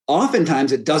 but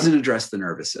oftentimes it doesn't address the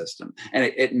nervous system, and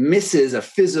it misses a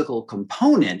physical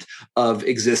component of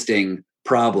existing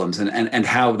problems, and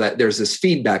how that there's this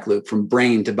feedback loop from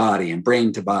brain to body and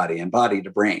brain to body and body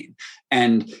to brain.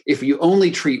 And if you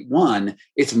only treat one,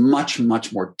 it's much,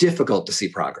 much more difficult to see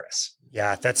progress.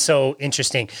 Yeah, that's so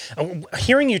interesting.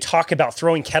 Hearing you talk about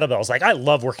throwing kettlebells, like I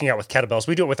love working out with kettlebells.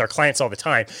 We do it with our clients all the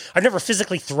time. I've never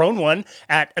physically thrown one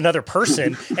at another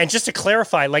person. And just to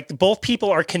clarify, like both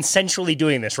people are consensually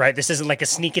doing this, right? This isn't like a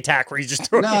sneak attack where you just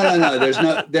throw.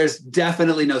 No. There's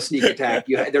definitely no sneak attack.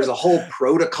 There's a whole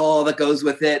protocol that goes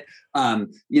with it.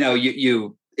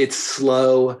 It's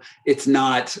slow. It's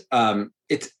not.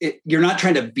 You're not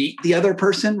trying to beat the other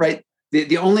person, right?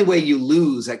 The only way you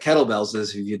lose at kettlebells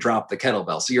is if you drop the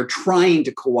kettlebell. So you're trying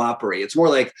to cooperate. It's more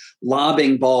like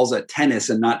lobbing balls at tennis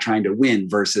and not trying to win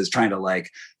versus trying to like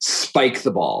spike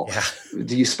the ball. Yeah.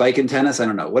 Do you spike in tennis? I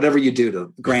don't know. Whatever you do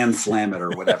to grand slam it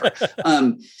or whatever.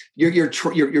 You're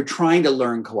trying to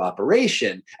learn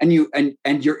cooperation, and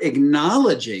you're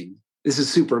acknowledging. This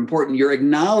is super important. You're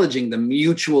acknowledging the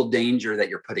mutual danger that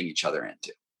you're putting each other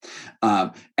into.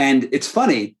 And it's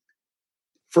funny.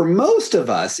 For most of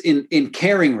us in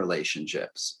caring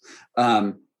relationships,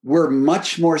 we're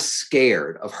much more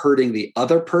scared of hurting the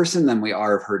other person than we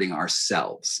are of hurting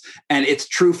ourselves. And it's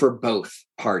true for both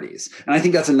parties. And I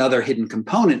think that's another hidden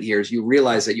component here, is you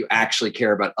realize that you actually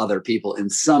care about other people in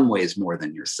some ways more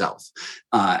than yourself.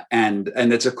 And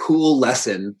it's a cool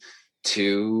lesson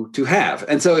to have.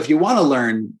 And so if you want to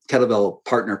learn kettlebell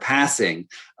partner passing,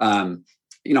 I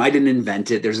didn't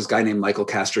invent it. There's this guy named Michael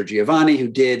Castrogiovanni who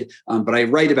did, but I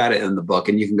write about it in the book,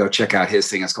 and you can go check out his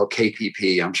thing. It's called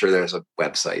KPP. I'm sure there's a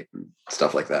website and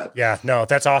stuff like that. Yeah, no,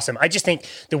 that's awesome. I just think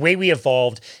the way we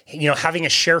evolved, having a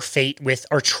share fate with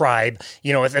our tribe,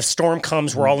 if a storm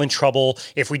comes, we're all in trouble.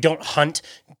 If we don't hunt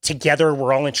together,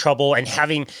 we're all in trouble. And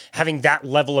having that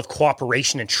level of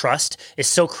cooperation and trust is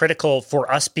so critical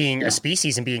for us being a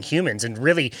species and being humans. And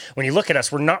really, when you look at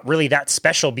us, we're not really that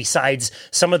special besides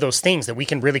some of those things that we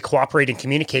can really cooperate and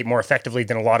communicate more effectively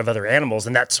than a lot of other animals.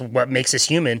 And that's what makes us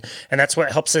human. And that's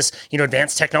what helps us,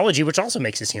 advance technology, which also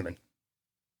makes us human.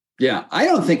 Yeah, I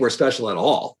don't think we're special at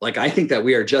all. Like, I think that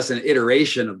we are just an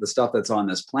iteration of the stuff that's on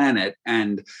this planet.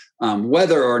 And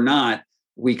whether or not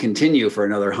we continue for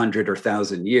another 100 or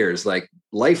 1,000 years, like,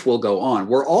 life will go on.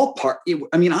 We're all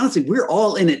honestly, we're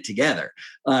all in it together.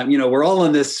 We're all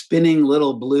on this spinning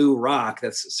little blue rock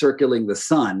that's circling the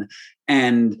sun,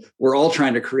 and we're all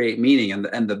trying to create meaning.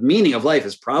 And the meaning of life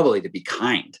is probably to be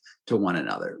kind to one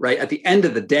another, right? At the end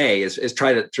of the day, is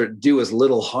try to do as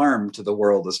little harm to the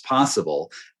world as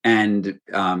possible, and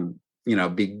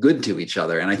be good to each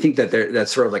other. And I think that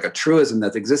that's sort of like a truism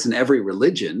that exists in every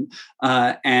religion,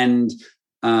 and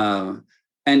I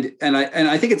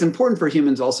think it's important for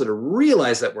humans also to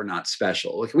realize that we're not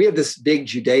special. Like, we have this big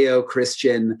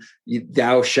Judeo-Christian,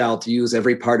 thou shalt use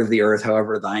every part of the earth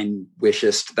however thine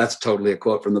wishest. That's totally a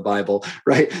quote from the Bible,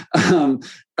 right?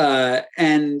 There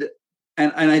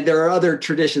are other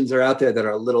traditions that are out there that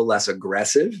are a little less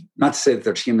aggressive. Not to say that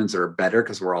there's humans that are better,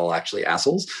 because we're all actually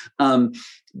assholes.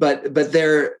 But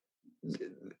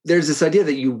there's this idea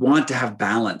that you want to have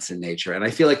balance in nature. And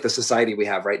I feel like the society we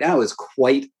have right now is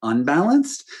quite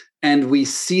unbalanced. And we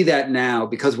see that now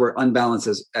because we're unbalanced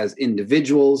as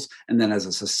individuals, and then as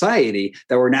a society,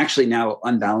 that we're actually now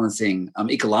unbalancing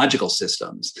ecological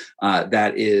systems.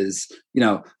 That is,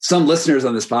 some listeners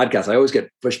on this podcast, I always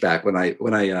get pushback when I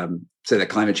say that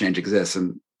climate change exists,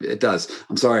 and it does.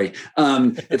 I'm sorry.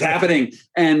 It's happening,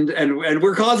 and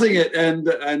we're causing it. And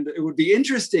it would be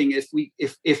interesting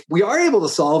if we are able to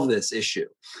solve this issue.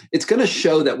 It's going to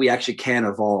show that we actually can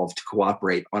evolve to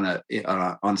cooperate on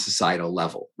a societal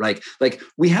level. Like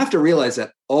we have to realize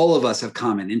that all of us have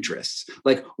common interests.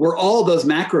 Like, we're all those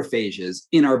macrophages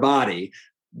in our body,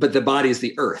 but the body is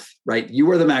the earth, right? You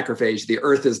are the macrophage, the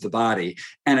earth is the body.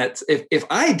 And if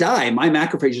I die, my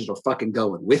macrophages are fucking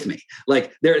going with me.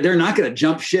 Like, they're not going to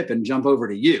jump ship and jump over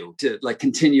to you to like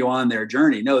continue on their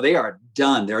journey. No, they are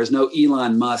done. There is no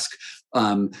Elon Musk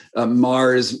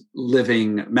Mars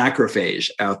living macrophage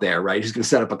out there, right? Who's going to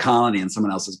set up a colony in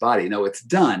someone else's body. No, it's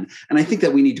done. And I think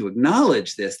that we need to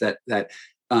acknowledge this, that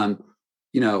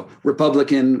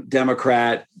Republican,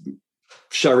 Democrat,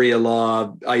 Sharia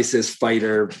law, ISIS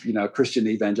fighter, Christian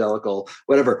evangelical,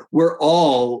 whatever, we're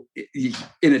all in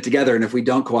it together. And if we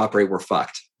don't cooperate, we're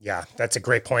fucked. Yeah, that's a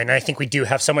great point. And I think we do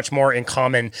have so much more in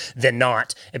common than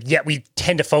not. Yet we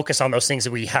tend to focus on those things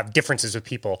that we have differences with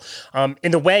people.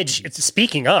 In the Wedge,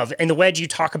 speaking of, in the Wedge, you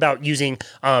talk about using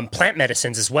plant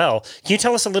medicines as well. Can you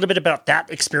tell us a little bit about that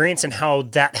experience and how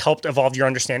that helped evolve your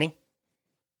understanding?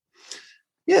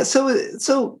 Yeah,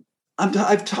 so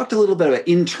I've talked a little bit about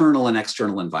internal and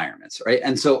external environments, right?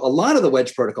 And so a lot of the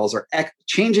Wedge protocols are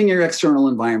changing your external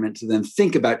environment to then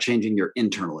think about changing your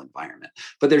internal environment.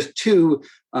 But there's two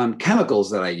chemicals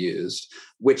that I used,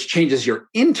 which changes your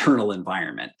internal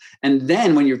environment. And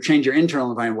then when you change your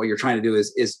internal environment, what you're trying to do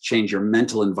is change your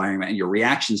mental environment and your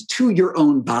reactions to your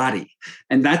own body.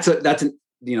 And that's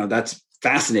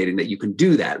fascinating that you can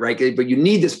do that, right? But you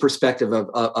need this perspective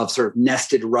of sort of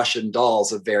nested Russian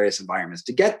dolls of various environments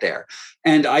to get there.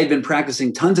 And I'd been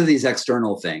practicing tons of these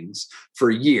external things for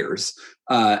years.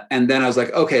 And then I was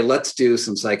like, okay, let's do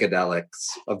some psychedelics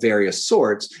of various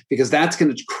sorts, because that's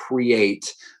going to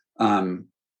create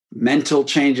mental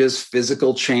changes,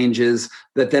 physical changes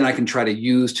that then I can try to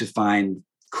use to find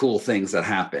cool things that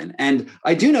happen. And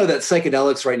I do know that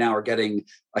psychedelics right now are getting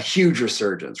a huge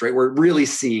resurgence, right? We're really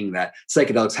seeing that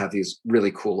psychedelics have these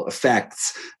really cool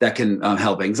effects that can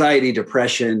help anxiety,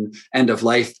 depression, end of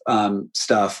life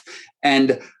stuff.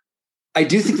 And I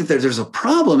do think that there's a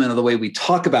problem in the way we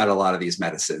talk about a lot of these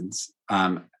medicines,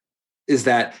 is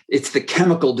that it's the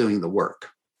chemical doing the work.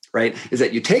 Right? Is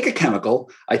that you take a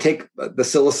chemical, I take the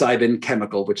psilocybin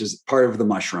chemical, which is part of the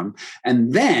mushroom,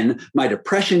 and then my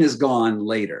depression is gone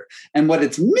later. And what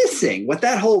it's missing, what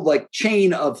that whole like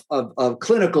chain of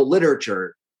clinical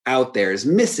literature out there is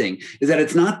missing is that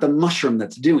it's not the mushroom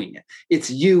that's doing it. It's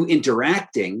you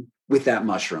interacting with that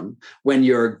mushroom when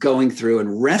you're going through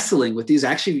and wrestling with these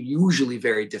actually usually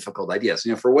very difficult ideas.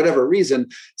 You know, for whatever reason,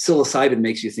 psilocybin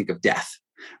makes you think of death,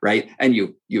 right? And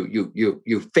you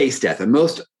face death. And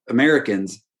most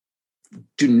Americans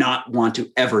do not want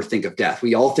to ever think of death.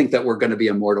 We all think that we're going to be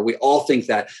immortal. We all think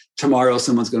that tomorrow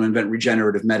someone's going to invent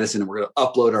regenerative medicine and we're going to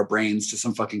upload our brains to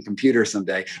some fucking computer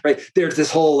someday, right? There's this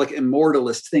whole like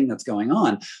immortalist thing that's going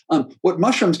on. What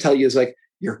mushrooms tell you is like,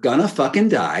 you're going to fucking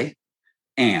die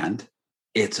and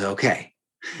it's okay.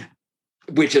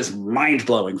 Which is mind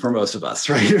blowing for most of us,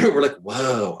 right? We're like,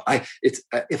 whoa!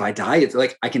 If I die, it's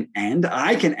like I can end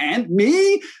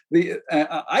me.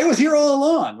 I was here all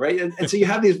along, right? And so you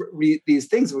have these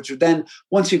things, which are then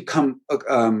once you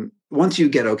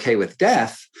get okay with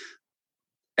death,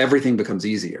 everything becomes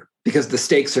easier because the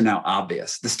stakes are now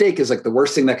obvious. The stake is like the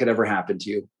worst thing that could ever happen to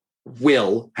you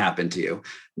will happen to you.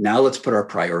 Now let's put our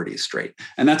priorities straight,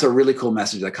 and that's a really cool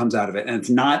message that comes out of it. And it's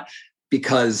not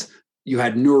because you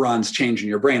had neurons change in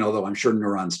your brain, although I'm sure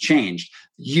neurons changed.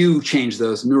 You change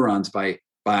those neurons by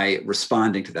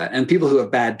responding to that. And people who have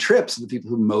bad trips are the people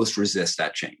who most resist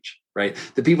that change, right?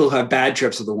 The people who have bad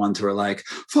trips are the ones who are like,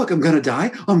 fuck, I'm going to die.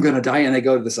 And they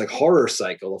go to this like horror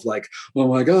cycle of like, oh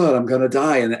my God, I'm going to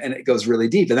die. And it goes really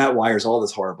deep. And that wires all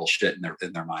this horrible shit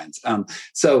in their minds.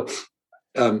 So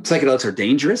psychedelics are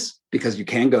dangerous because you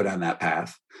can go down that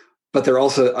path. But they're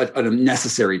also a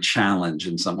necessary challenge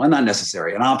in some way, not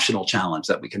necessary, an optional challenge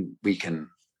that we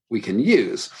can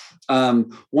use.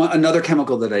 Another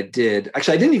chemical that I did,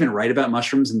 actually, I didn't even write about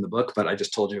mushrooms in the book, but I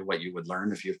just told you what you would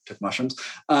learn if you took mushrooms.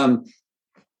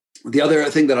 The other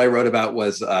thing that I wrote about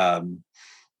was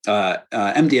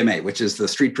MDMA, which is the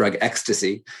street drug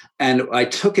ecstasy. And I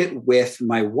took it with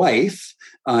my wife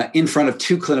in front of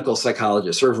two clinical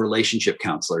psychologists, sort of relationship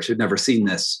counselors who'd never seen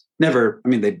this,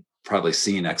 they'd probably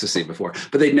seen ecstasy before,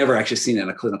 but they'd never actually seen it in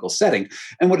a clinical setting.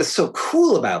 And what is so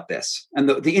cool about this, and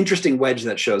the interesting wedge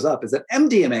that shows up, is that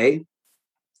MDMA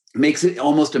makes it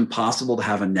almost impossible to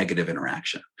have a negative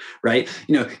interaction, right?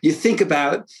 You know, you think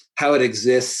about how it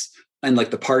exists and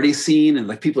like the party scene and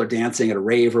like people are dancing at a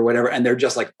rave or whatever, and they're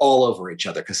just like all over each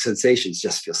other because sensations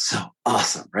just feel so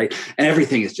awesome, right? And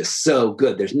everything is just so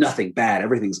good. There's nothing bad.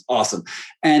 Everything's awesome.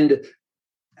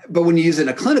 But when you use it in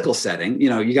a clinical setting, you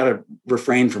know, you got to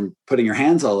refrain from putting your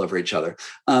hands all over each other.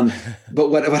 But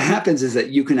what happens is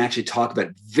that you can actually talk about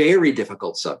very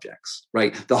difficult subjects,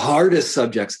 right? The hardest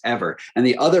subjects ever. And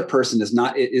the other person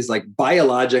is like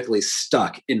biologically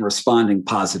stuck in responding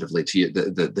positively to you,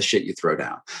 the shit you throw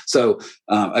down. So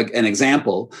an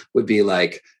example would be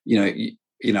like, you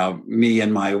know, me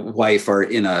and my wife are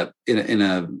in a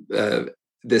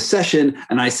this session,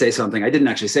 and I say something, I didn't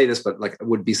actually say this, but like it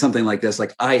would be something like this,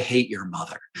 like, I hate your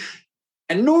mother.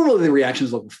 And normally the reaction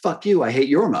is, well, fuck you, I hate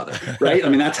your mother, right? I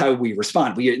mean, that's how we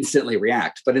respond. We instantly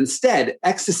react. But instead,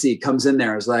 ecstasy comes in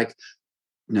there as like,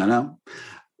 no,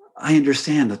 I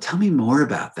understand. Now tell me more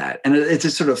about that. And it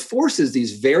just sort of forces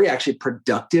these very actually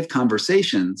productive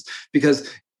conversations, because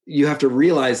you have to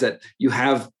realize that you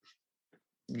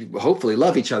hopefully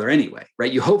love each other anyway,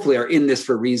 right? You hopefully are in this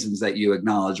for reasons that you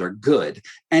acknowledge are good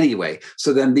anyway.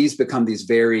 So then these become these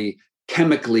very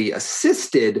chemically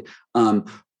assisted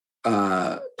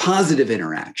positive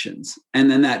interactions.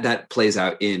 And then that plays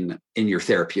out in your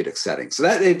therapeutic setting. So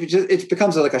that it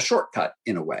becomes like a shortcut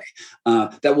in a way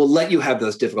that will let you have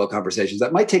those difficult conversations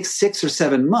that might take 6 or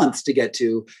 7 months to get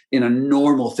to in a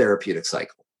normal therapeutic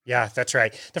cycle. Yeah, that's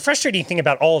right. The frustrating thing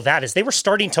about all of that is they were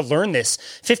starting to learn this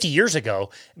 50 years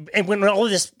ago. And when all of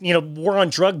this, war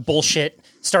on drug bullshit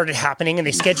started happening, and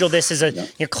they scheduled this as a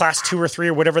class 2 or 3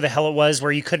 or whatever the hell it was,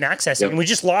 where you couldn't access it. And we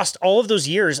just lost all of those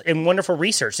years in wonderful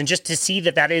research. And just to see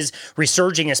that is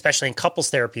resurging, especially in couples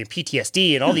therapy and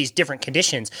PTSD and all these different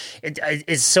conditions, it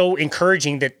is so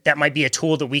encouraging that might be a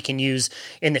tool that we can use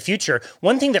in the future.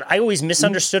 One thing that I always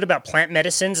misunderstood about plant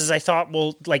medicines is I thought,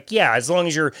 well, as long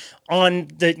as you're on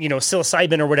the,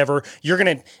 psilocybin or whatever, you're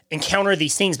going to encounter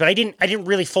these things. But I didn't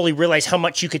really fully realize how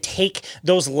much you could take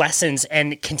those lessons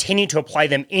and continue to apply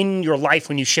them in your life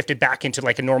when you shifted back into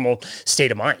like a normal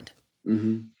state of mind.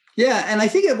 Mm-hmm. Yeah. And I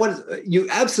think you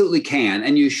absolutely can,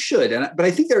 and you should. But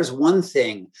I think there's one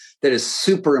thing that is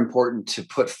super important to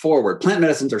put forward. Plant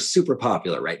medicines are super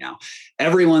popular right now.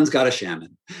 Everyone's got a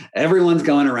shaman. Everyone's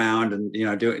going around and,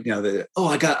 doing, I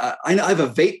have a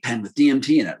vape pen with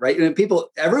DMT in it, right?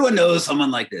 Everyone knows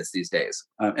someone like this these days.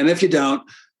 And if you don't,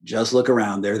 just look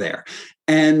around, they're there.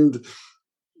 And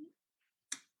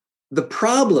the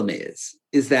problem is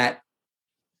that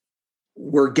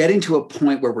we're getting to a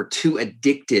point where we're too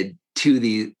addicted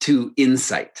to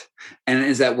insight, and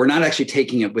is that we're not actually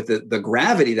taking it with the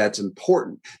gravity that's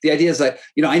important. The idea is that,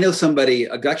 I know somebody,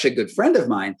 actually a good friend of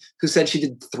mine, who said she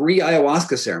did 3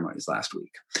 ayahuasca ceremonies last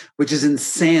week, which is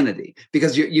insanity,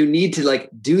 because you need to like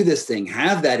do this thing,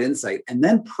 have that insight, and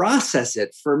then process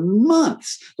it for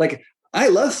months. Like, I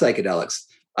love psychedelics.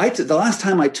 The last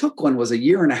time I took one was a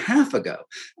year and a half ago.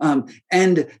 And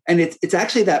it's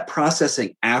actually that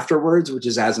processing afterwards, which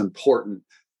is as important,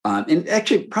 and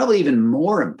actually probably even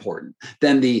more important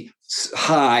than the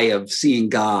high of seeing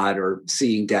God or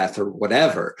seeing death or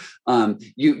whatever.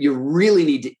 You really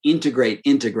need to integrate.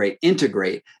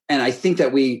 And I think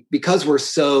that because we're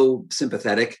so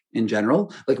sympathetic in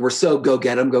general, like we're so go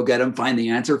get them, find the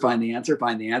answer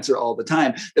all the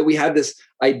time, that we have this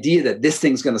idea that this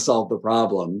thing's going to solve the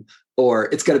problem, or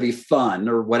it's going to be fun,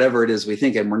 or whatever it is we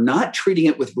think. And we're not treating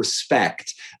it with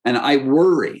respect. And I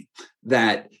worry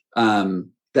that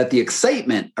the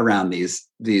excitement around these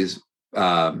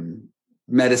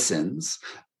medicines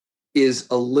is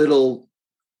a little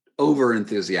over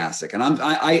enthusiastic. And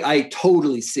I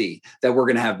totally see that we're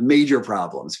going to have major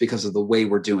problems because of the way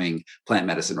we're doing plant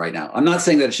medicine right now. I'm not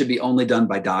saying that it should be only done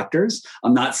by doctors.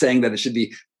 I'm not saying that it should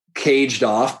be caged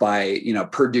off by,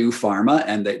 Purdue Pharma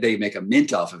and they make a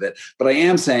mint off of it. But I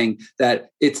am saying that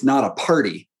it's not a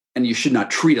party, and you should not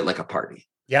treat it like a party.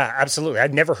 Yeah, absolutely.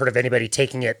 I'd never heard of anybody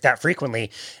taking it that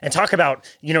frequently. And talk about,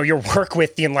 your work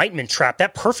with the Enlightenment Trap.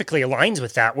 That perfectly aligns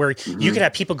with that, where you can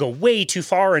have people go way too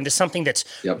far into something that's,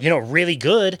 really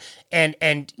good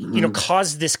and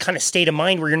cause this kind of state of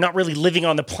mind where you're not really living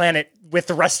on the planet with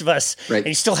the rest of us. Right. And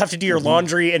you still have to do your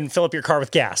laundry and fill up your car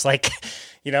with gas. Like,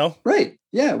 Right.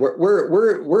 Yeah.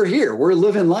 We're here. We're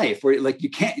living life. We're like,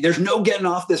 there's no getting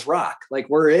off this rock. Like,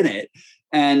 we're in it.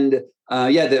 And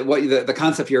the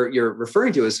concept you're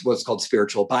referring to is what's called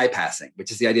spiritual bypassing, which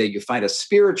is the idea you find a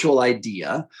spiritual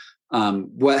idea.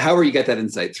 However you get that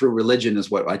insight, through religion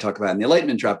is what I talk about in the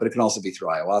Enlightenment Trap, but it can also be through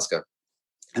ayahuasca.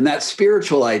 And that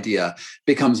spiritual idea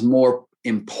becomes more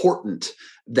important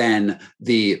than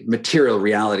the material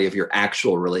reality of your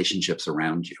actual relationships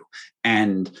around you.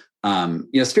 And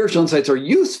spiritual insights are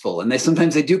useful, and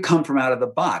sometimes they do come from out of the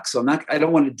box. So I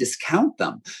don't want to discount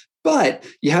them. But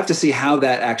you have to see how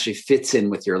that actually fits in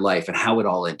with your life and how it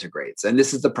all integrates. And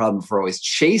this is the problem for always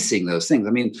chasing those things. I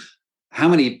mean, how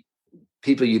many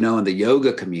people in the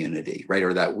yoga community, right?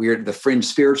 Or the fringe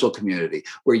spiritual community,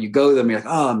 where you go to them, you're like,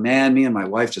 oh man, me and my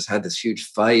wife just had this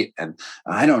huge fight, and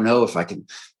I don't know if I can,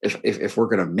 if we're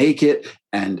going to make it.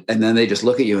 And then they just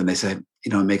look at you and they say,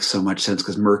 it makes so much sense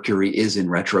because Mercury is in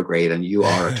retrograde and you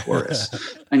are a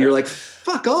Taurus. And you're like,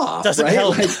 fuck off. Doesn't right?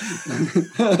 help.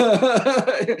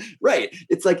 Right.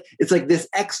 It's like this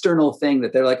external thing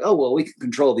that they're like, oh, well, we can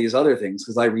control these other things,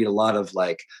 because I read a lot of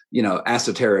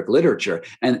esoteric literature.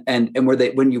 And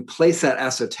when you place that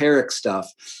esoteric stuff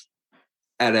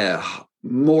at a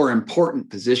more important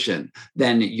position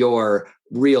than your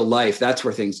real life, that's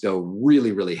where things go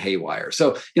really, really haywire.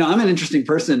 So, I'm an interesting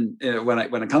person when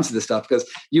it comes to this stuff, because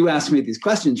you ask me these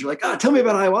questions. You're like, tell me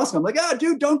about ayahuasca. I'm like,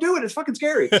 dude, don't do it. It's fucking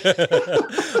scary.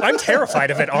 I'm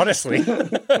terrified of it, honestly.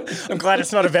 I'm glad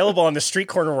it's not available on the street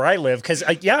corner where I live, because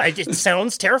it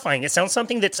sounds terrifying. It sounds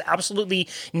something that's absolutely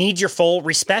needs your full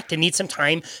respect and needs some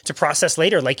time to process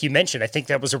later, like you mentioned. I think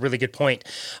that was a really good point.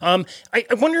 I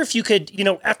wonder if you could,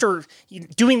 after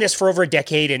doing this for over a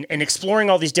decade and exploring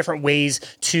all these different ways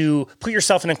to put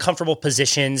yourself in uncomfortable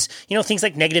positions, things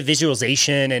like negative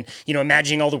visualization and,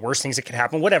 imagining all the worst things that could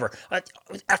happen, whatever.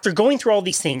 After going through all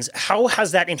these things, how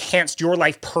has that enhanced your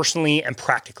life personally and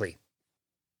practically?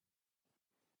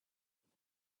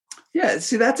 Yeah,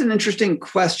 see, that's an interesting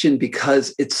question,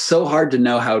 because it's so hard to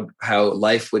know how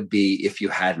life would be if you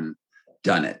hadn't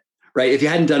done it. Right? If you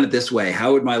hadn't done it this way,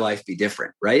 how would my life be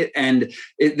different? Right? And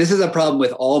this is a problem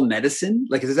with all medicine.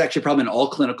 Like, this is actually a problem in all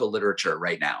clinical literature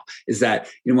right now, is that,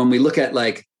 when we look at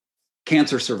like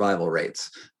cancer survival rates,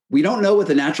 we don't know what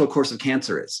the natural course of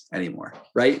cancer is anymore.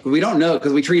 Right? We don't know,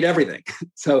 because we treat everything.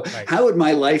 So right. How would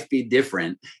my life be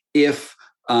different if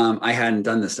I hadn't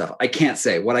done this stuff? I can't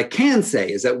say. What I can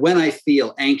say is that when I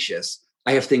feel anxious,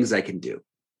 I have things I can do.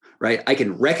 Right? I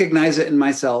can recognize it in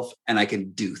myself, and I can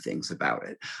do things about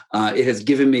it. It has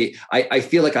given me, I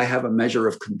feel like I have a measure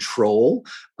of control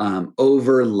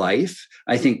over life.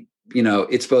 I think,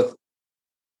 it's both,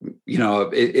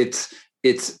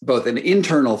 it's both an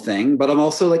internal thing, but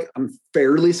I'm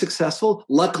fairly successful.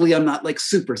 Luckily, I'm not like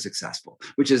super successful,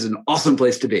 which is an awesome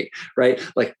place to be, right?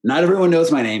 Like, not everyone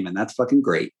knows my name, and that's fucking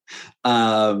great.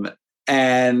 And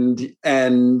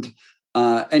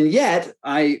yet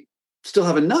I still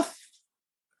have enough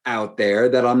out there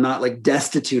that I'm not like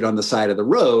destitute on the side of the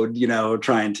road,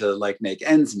 trying to like make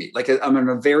ends meet. Like I'm in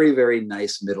a very, very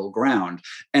nice middle ground.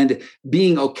 And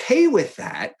being okay with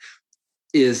that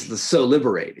is so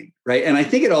liberating, right? And I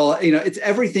think it all, it's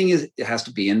everything it has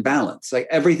to be in balance. Like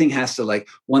everything has to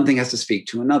one thing has to speak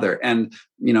to another. And,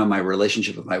 my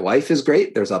relationship with my wife is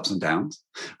great. There's ups and downs,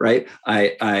 right?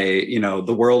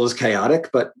 The world is chaotic,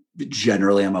 but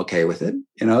generally I'm okay with it.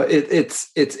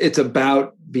 It's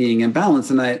about being in balance.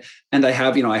 And I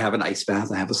have, I have an ice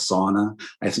bath, I have a sauna,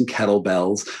 I have some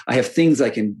kettlebells, I have things I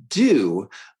can do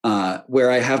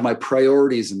where I have my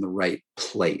priorities in the right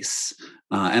place.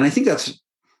 And I think that's,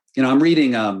 I'm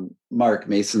reading Mark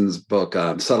Mason's book,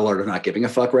 Subtle Art of Not Giving a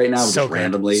Fuck right now, so just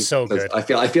randomly. So good. I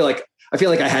feel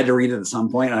like I had to read it at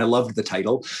some point, and I loved the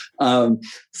title.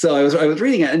 So I was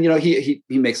reading it, and he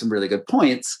makes some really good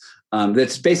points.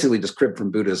 That's basically just cribbed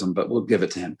from Buddhism, but we'll give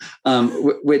it to him.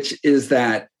 Which is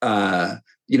that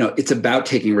it's about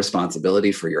taking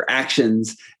responsibility for your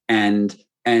actions and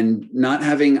not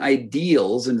having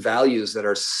ideals and values that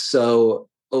are so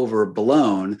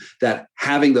overblown that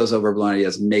having those overblown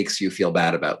ideas makes you feel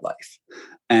bad about life.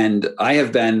 And I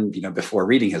have been, before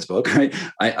reading his book, right?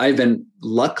 I've been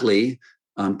luckily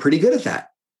pretty good at that.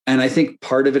 And I think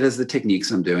part of it is the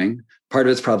techniques I'm doing. Part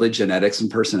of it's probably genetics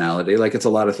and personality. Like it's a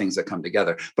lot of things that come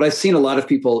together. But I've seen a lot of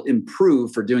people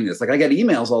improve for doing this. Like I get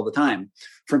emails all the time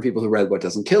from people who read What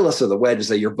Doesn't Kill Us or The Wedge and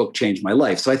say, your book changed my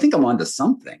life. So I think I'm onto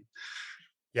something.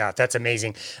 Yeah, that's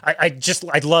amazing. I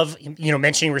love,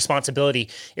 mentioning responsibility,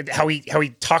 how he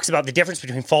talks about the difference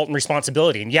between fault and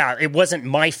responsibility. And yeah, it wasn't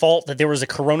my fault that there was a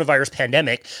coronavirus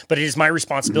pandemic, but it is my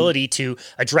responsibility to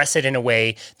address it in a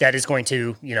way that is going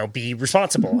to, be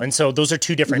responsible. And so those are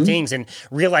two different things, and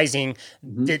realizing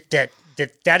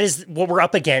that is what we're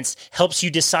up against helps you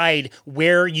decide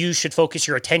where you should focus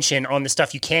your attention on the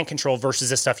stuff you can control versus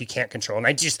the stuff you can't control. And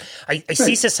I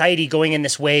see society going in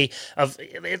this way of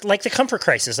like the comfort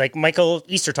crisis, like Michael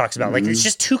Easter talks about, like it's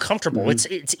just too comfortable.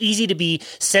 It's easy to be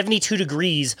 72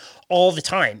 degrees all the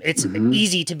time. It's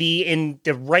easy to be in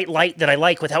the right light that I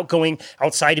like without going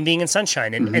outside and being in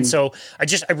sunshine. And so I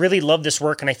really love this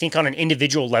work. And I think on an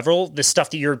individual level, the stuff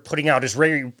that you're putting out is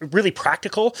really, really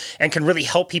practical and can really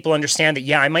help people understand that,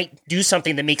 yeah, I might do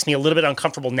something that makes me a little bit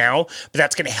uncomfortable now, but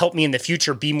that's going to help me in the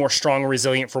future be more strong and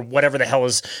resilient for whatever the hell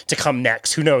is to come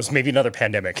next. Who knows? Maybe another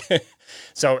pandemic.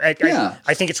 So I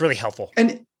think it's really helpful.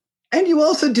 And you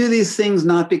also do these things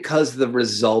not because the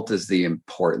result is the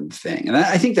important thing. And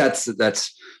I think that's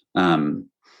it's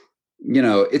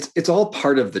all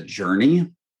part of the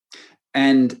journey.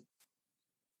 And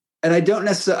I don't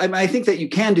necessarily, I think that you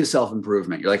can do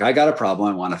self-improvement. You're like, I got a problem,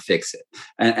 I want to fix it.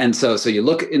 And so you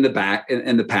look in the back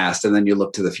in the past, and then you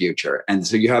look to the future. And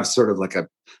so you have sort of like a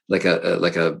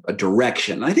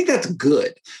direction. And I think that's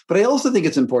good. But I also think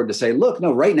it's important to say, look,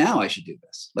 no, right now I should do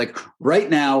this. Like right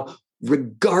now,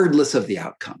 regardless of the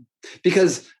outcome.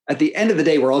 Because at the end of the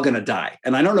day, we're all going to die.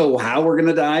 And I don't know how we're going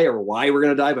to die or why we're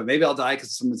going to die, but maybe I'll die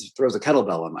because someone throws a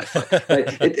kettlebell on my foot.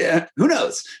 Right? Who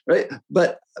knows? Right.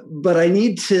 But you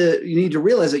need to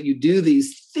realize that you do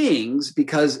these things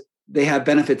because they have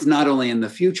benefits not only in the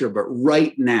future, but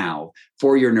right now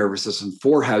for your nervous system,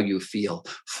 for how you feel,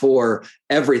 for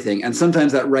everything. And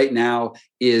sometimes that right now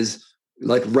is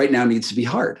like right now needs to be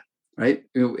hard. Right.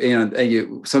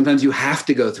 Sometimes you have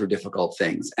to go through difficult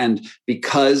things. And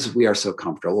because we are so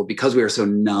comfortable, because we are so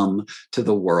numb to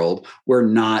the world, we're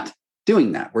not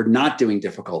doing that. We're not doing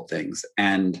difficult things.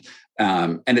 And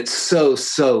it's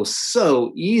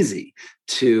so easy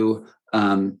to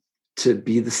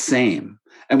be the same.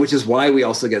 And which is why we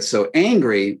also get so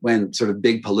angry when sort of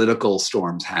big political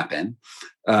storms happen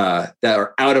that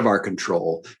are out of our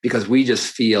control, because we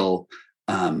just feel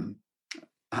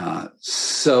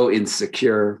so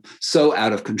insecure, so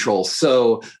out of control,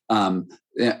 so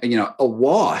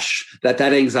awash that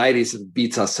anxiety sort of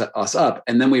beats us up,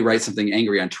 and then we write something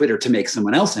angry on Twitter to make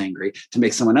someone else angry, and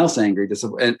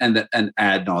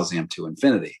ad nauseum to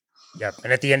infinity. Yep.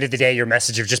 And at the end of the day, your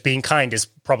message of just being kind is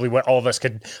probably what all of us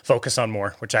could focus on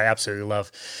more, which I absolutely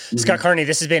love. Scott Carney,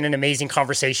 this has been an amazing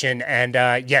conversation. And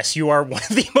yes, you are one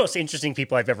of the most interesting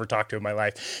people I've ever talked to in my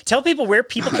life. Tell people where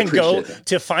people can go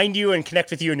to find you and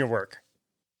connect with you and your work.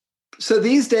 So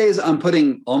these days I'm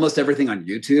putting almost everything on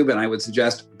YouTube, and I would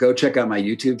suggest go check out my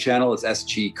YouTube channel. It's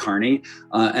SG Carney.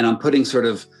 And I'm putting sort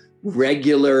of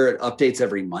regular updates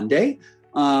every Monday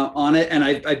on it. And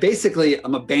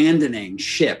I'm abandoning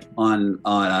ship on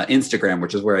Instagram,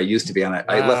 which is where I used to be on it.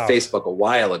 I left Facebook a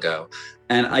while ago,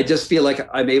 and I just feel like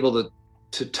I'm able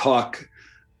to talk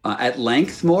at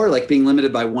length more, like being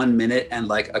limited by 1 minute and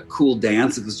like a cool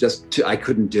dance. It was just, I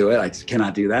couldn't do it. I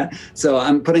cannot do that. So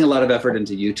I'm putting a lot of effort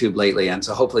into YouTube lately. And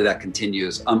so hopefully that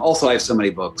continues. Also, I have so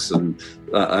many books, and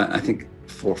I think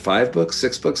 4 or 5 books,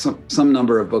 6 books, some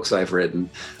number of books I've written.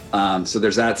 So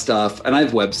there's that stuff. And I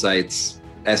have websites,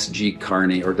 SG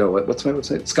Carney, or what's my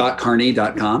website?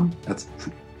 ScottCarney.com. That's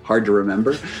hard to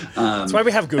remember. That's why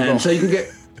we have Google. And so you can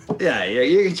get,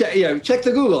 you can check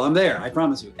the Google. I'm there. I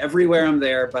promise you. Everywhere I'm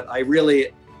there, but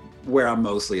where I'm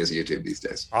mostly is YouTube these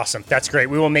days. Awesome. That's great.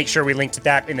 We will make sure we link to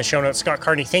that in the show notes. Scott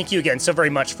Carney, thank you again so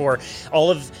very much for all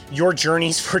of your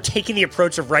journeys, for taking the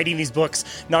approach of writing these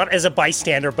books, not as a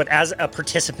bystander, but as a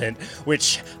participant,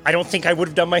 which I don't think I would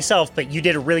have done myself, but you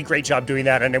did a really great job doing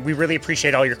that. And we really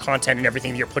appreciate all your content and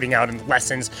everything that you're putting out and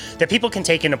lessons that people can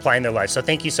take and apply in their lives. So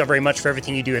thank you so very much for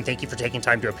everything you do. And thank you for taking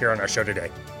time to appear on our show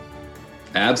today.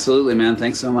 Absolutely, man.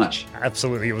 Thanks so much.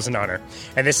 Absolutely. It was an honor.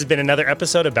 And this has been another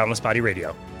episode of Boundless Body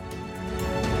Radio.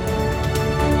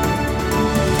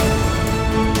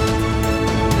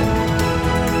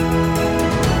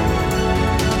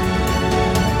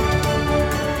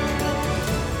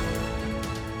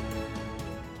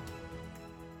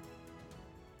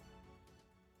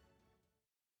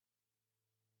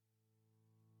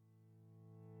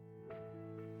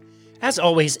 As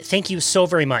always, thank you so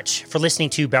very much for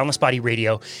listening to Boundless Body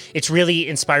Radio. It's really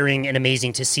inspiring and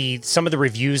amazing to see some of the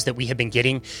reviews that we have been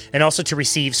getting, and also to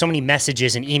receive so many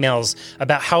messages and emails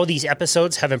about how these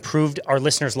episodes have improved our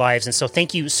listeners' lives. And so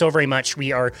thank you so very much.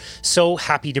 We are so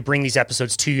happy to bring these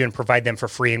episodes to you and provide them for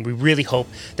free, and we really hope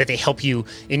that they help you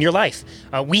in your life.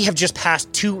 We have just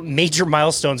passed 2 major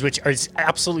milestones, which is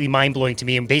absolutely mind-blowing to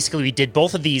me. And basically, we did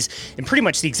both of these in pretty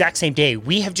much the exact same day.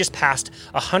 We have just passed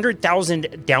 100,000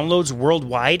 downloads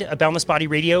worldwide of Boundless Body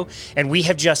Radio, and we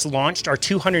have just launched our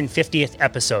 250th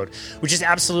episode, which is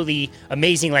absolutely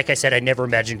amazing. Like I said, I never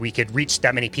imagined we could reach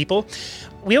that many people.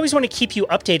 We always want to keep you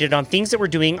updated on things that we're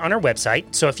doing on our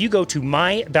website. So if you go to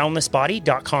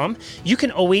myboundlessbody.com, you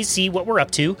can always see what we're up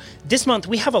to. This month,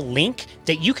 we have a link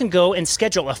that you can go and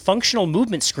schedule a functional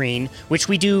movement screen, which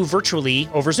we do virtually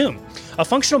over Zoom. A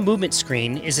functional movement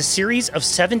screen is a series of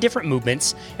 7 different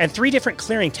movements and 3 different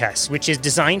clearing tests, which is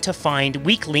designed to find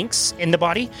weak links in the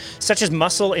body, such as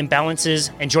muscle imbalances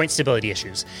and joint stability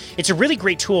issues. It's a really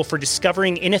great tool for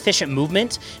discovering inefficient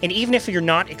movement, and even if you're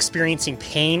not experiencing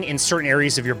pain in certain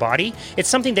areas of your body, it's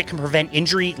something that can prevent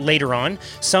injury later on.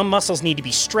 Some muscles need to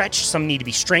be stretched, some need to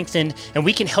be strengthened, and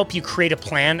we can help you create a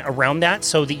plan around that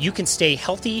so that you can stay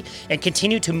healthy and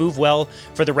continue to move well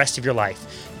for the rest of your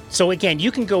life. So again,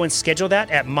 you can go and schedule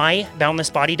that at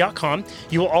myboundlessbody.com.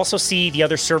 You will also see the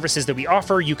other services that we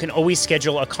offer. You can always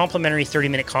schedule a complimentary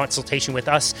 30-minute consultation with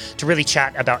us to really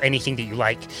chat about anything that you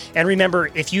like. And remember,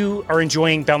 if you are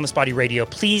enjoying Boundless Body Radio,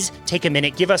 please take a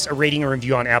minute, give us a rating or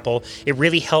review on Apple. It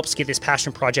really helps get this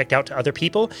passion project out to other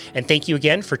people. And thank you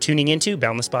again for tuning into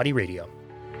Boundless Body Radio.